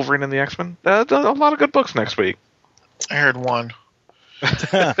Spider, Wolverine and the X-Men. A lot of good books next week. I heard one.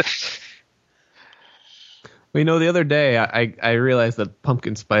 Well, the other day I realized that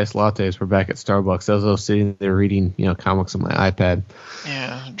pumpkin spice lattes were back at Starbucks. I was sitting there reading, comics on my iPad.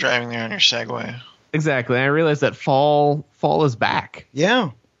 Yeah, driving there on your Segway. Exactly. And I realized that fall is back.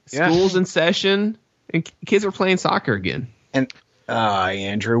 Yeah. School's in session, and kids are playing soccer again. And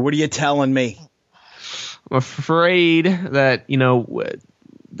Andrew, what are you telling me? I'm afraid that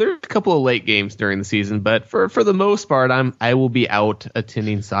there's a couple of late games during the season, but for the most part, I will be out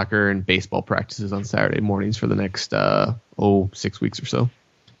attending soccer and baseball practices on Saturday mornings for the next 6 weeks or so.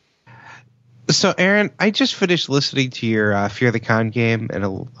 So, Aaron, I just finished listening to your Fear the Con game, and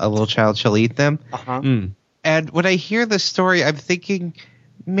a little child shall eat them. Uh-huh. And when I hear this story, I'm thinking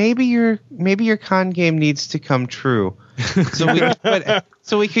maybe your con game needs to come true.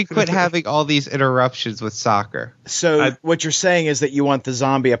 So we could quit having all these interruptions with soccer. So what you're saying is that you want the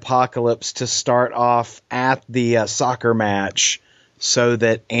zombie apocalypse to start off at the soccer match so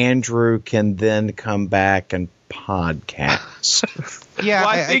that Andrew can then come back and podcast. Yeah, well,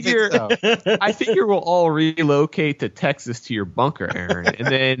 I figure we'll all relocate to Texas to your bunker, Aaron, and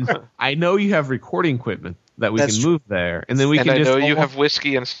then I know you have recording equipment that we can move there, and then we can. I just know you have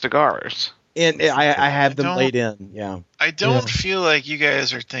whiskey and cigars. And I have them laid in. Yeah. I don't feel like you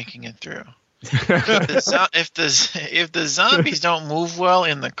guys are thinking it through. If the zombies don't move well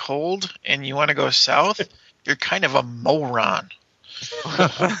in the cold and you want to go south, you're kind of a moron.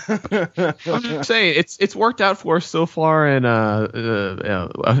 I'm just saying it's worked out for us so far, and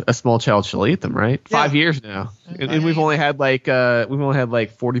a small child shall eat them. Right, 5 years now, and we've only had like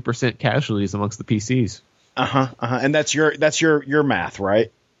 40% casualties amongst the PCs. And that's your math,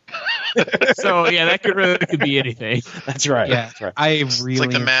 right? So yeah, that could be anything. That's right. Yeah, that's right. It's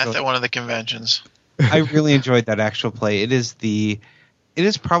like the math at one of the conventions. I really enjoyed that actual play. It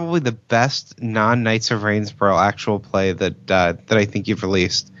is probably the best non-Knights of Rainsborough actual play that I think you've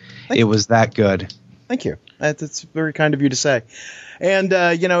released. It was that good. Thank you. That's very kind of you to say. And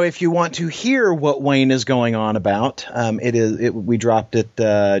if you want to hear what Wayne is going on about, we dropped it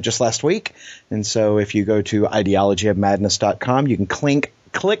just last week. And so if you go to ideologyofmadness.com, you can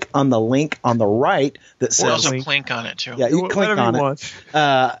click on the link on the right that says. Or also clink on it too. Yeah, you click on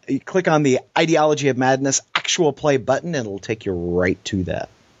it. You click on the Ideology of Madness actual play button, and it'll take you right to that.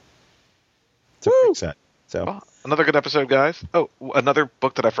 It's a big set. So well, another good episode, guys. Oh, another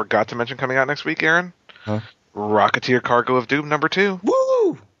book that I forgot to mention coming out next week, Aaron. Huh? Rocketeer Cargo of Doom number 2.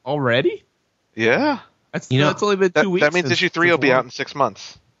 Woo! Already? Yeah. That's only been 2 weeks. That means issue 3 will be out in 6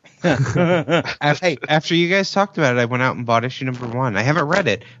 months. After you guys talked about it, I went out and bought issue number 1. I haven't read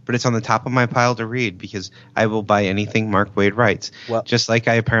it, but it's on the top of my pile to read because I will buy anything Mark Waid writes. Well, just like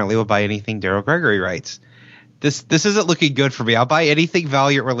I apparently will buy anything Daryl Gregory writes. This isn't looking good for me. I'll buy anything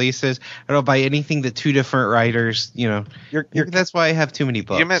Valiant releases. I don't buy anything that 2 different writers. That's why I have too many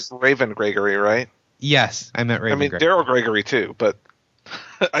books. You meant Raven Gregory, right? Yes, I meant Raven. Gregory. Daryl Gregory too, but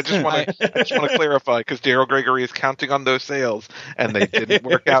I just want to clarify because Daryl Gregory is counting on those sales, and they didn't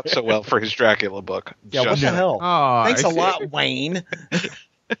work out so well for his Dracula book. Yeah, what the hell? Oh, Thanks a lot, Wayne.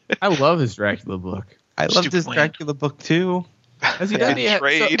 I love his Dracula book. I loved his Dracula book too. Has he done any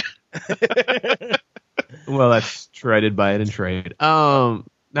trade? Well, that's traded by it in trade. Now,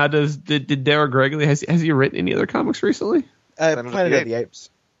 did Daryl Gregory has he written any other comics recently? Planet of the Apes.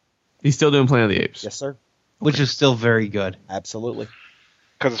 He's still doing Planet of the Apes. Yes, sir. Which is still very good. Absolutely.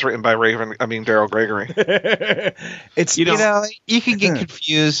 Because it's written by Daryl Gregory. It's you can get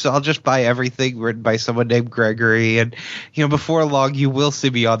confused. So I'll just buy everything written by someone named Gregory, and before long you will see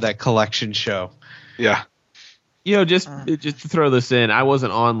me on that collection show. Yeah. Just to throw this in, I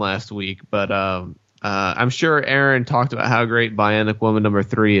wasn't on last week, but I'm sure Aaron talked about how great Bionic Woman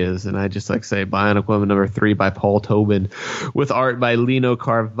 #3 is, and I just say Bionic Woman #3 by Paul Tobin with art by Lino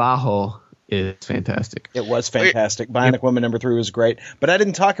Carvalho is fantastic. It was fantastic. Bionic Woman #3 was great, but I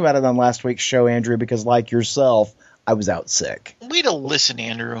didn't talk about it on last week's show, Andrew, because like yourself, I was out sick. Way to listen,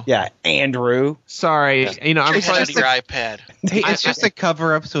 Andrew. Yeah, Andrew. Sorry, I'm out of your iPad. Hey, it's just a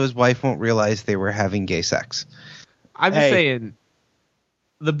cover up so his wife won't realize they were having gay sex. I'm just saying.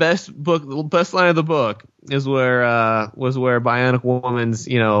 The best line of the book is where Bionic Woman's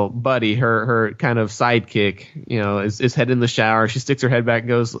buddy, her kind of sidekick, is head in the shower. She sticks her head back and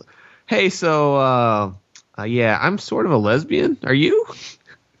goes, "Hey, so yeah, I'm sort of a lesbian. Are you?"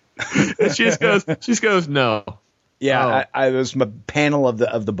 And she just goes, "No." Yeah, I was my panel of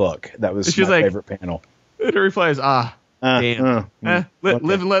the book. That was my favorite panel. And her reply is, damn. Live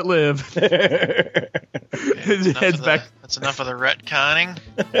and let live. Heads back. That's enough of the retconning.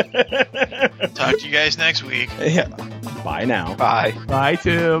 Talk to you guys next week. Yeah. Bye now. Bye. Bye,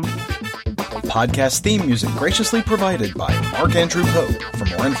 Tim. Podcast theme music graciously provided by Mark Andrew Pope. For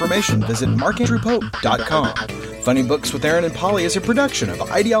more information, visit markandrewpope.com. Funny Books with Aaron and Polly is a production of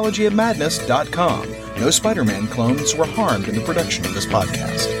ideologyofmadness.com. No Spider-Man clones were harmed in the production of this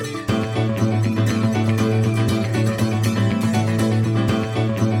podcast.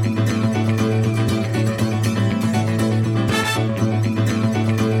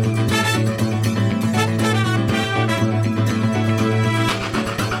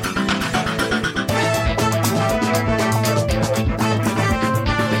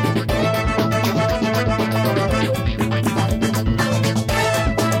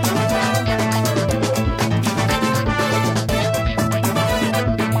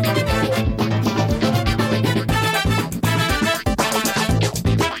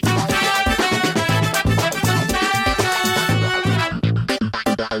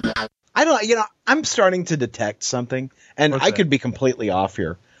 I'm starting to detect something, and I could be completely off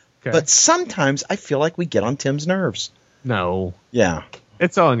here. Okay. But sometimes I feel like we get on Tim's nerves. No. Yeah.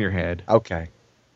 It's all in your head. Okay.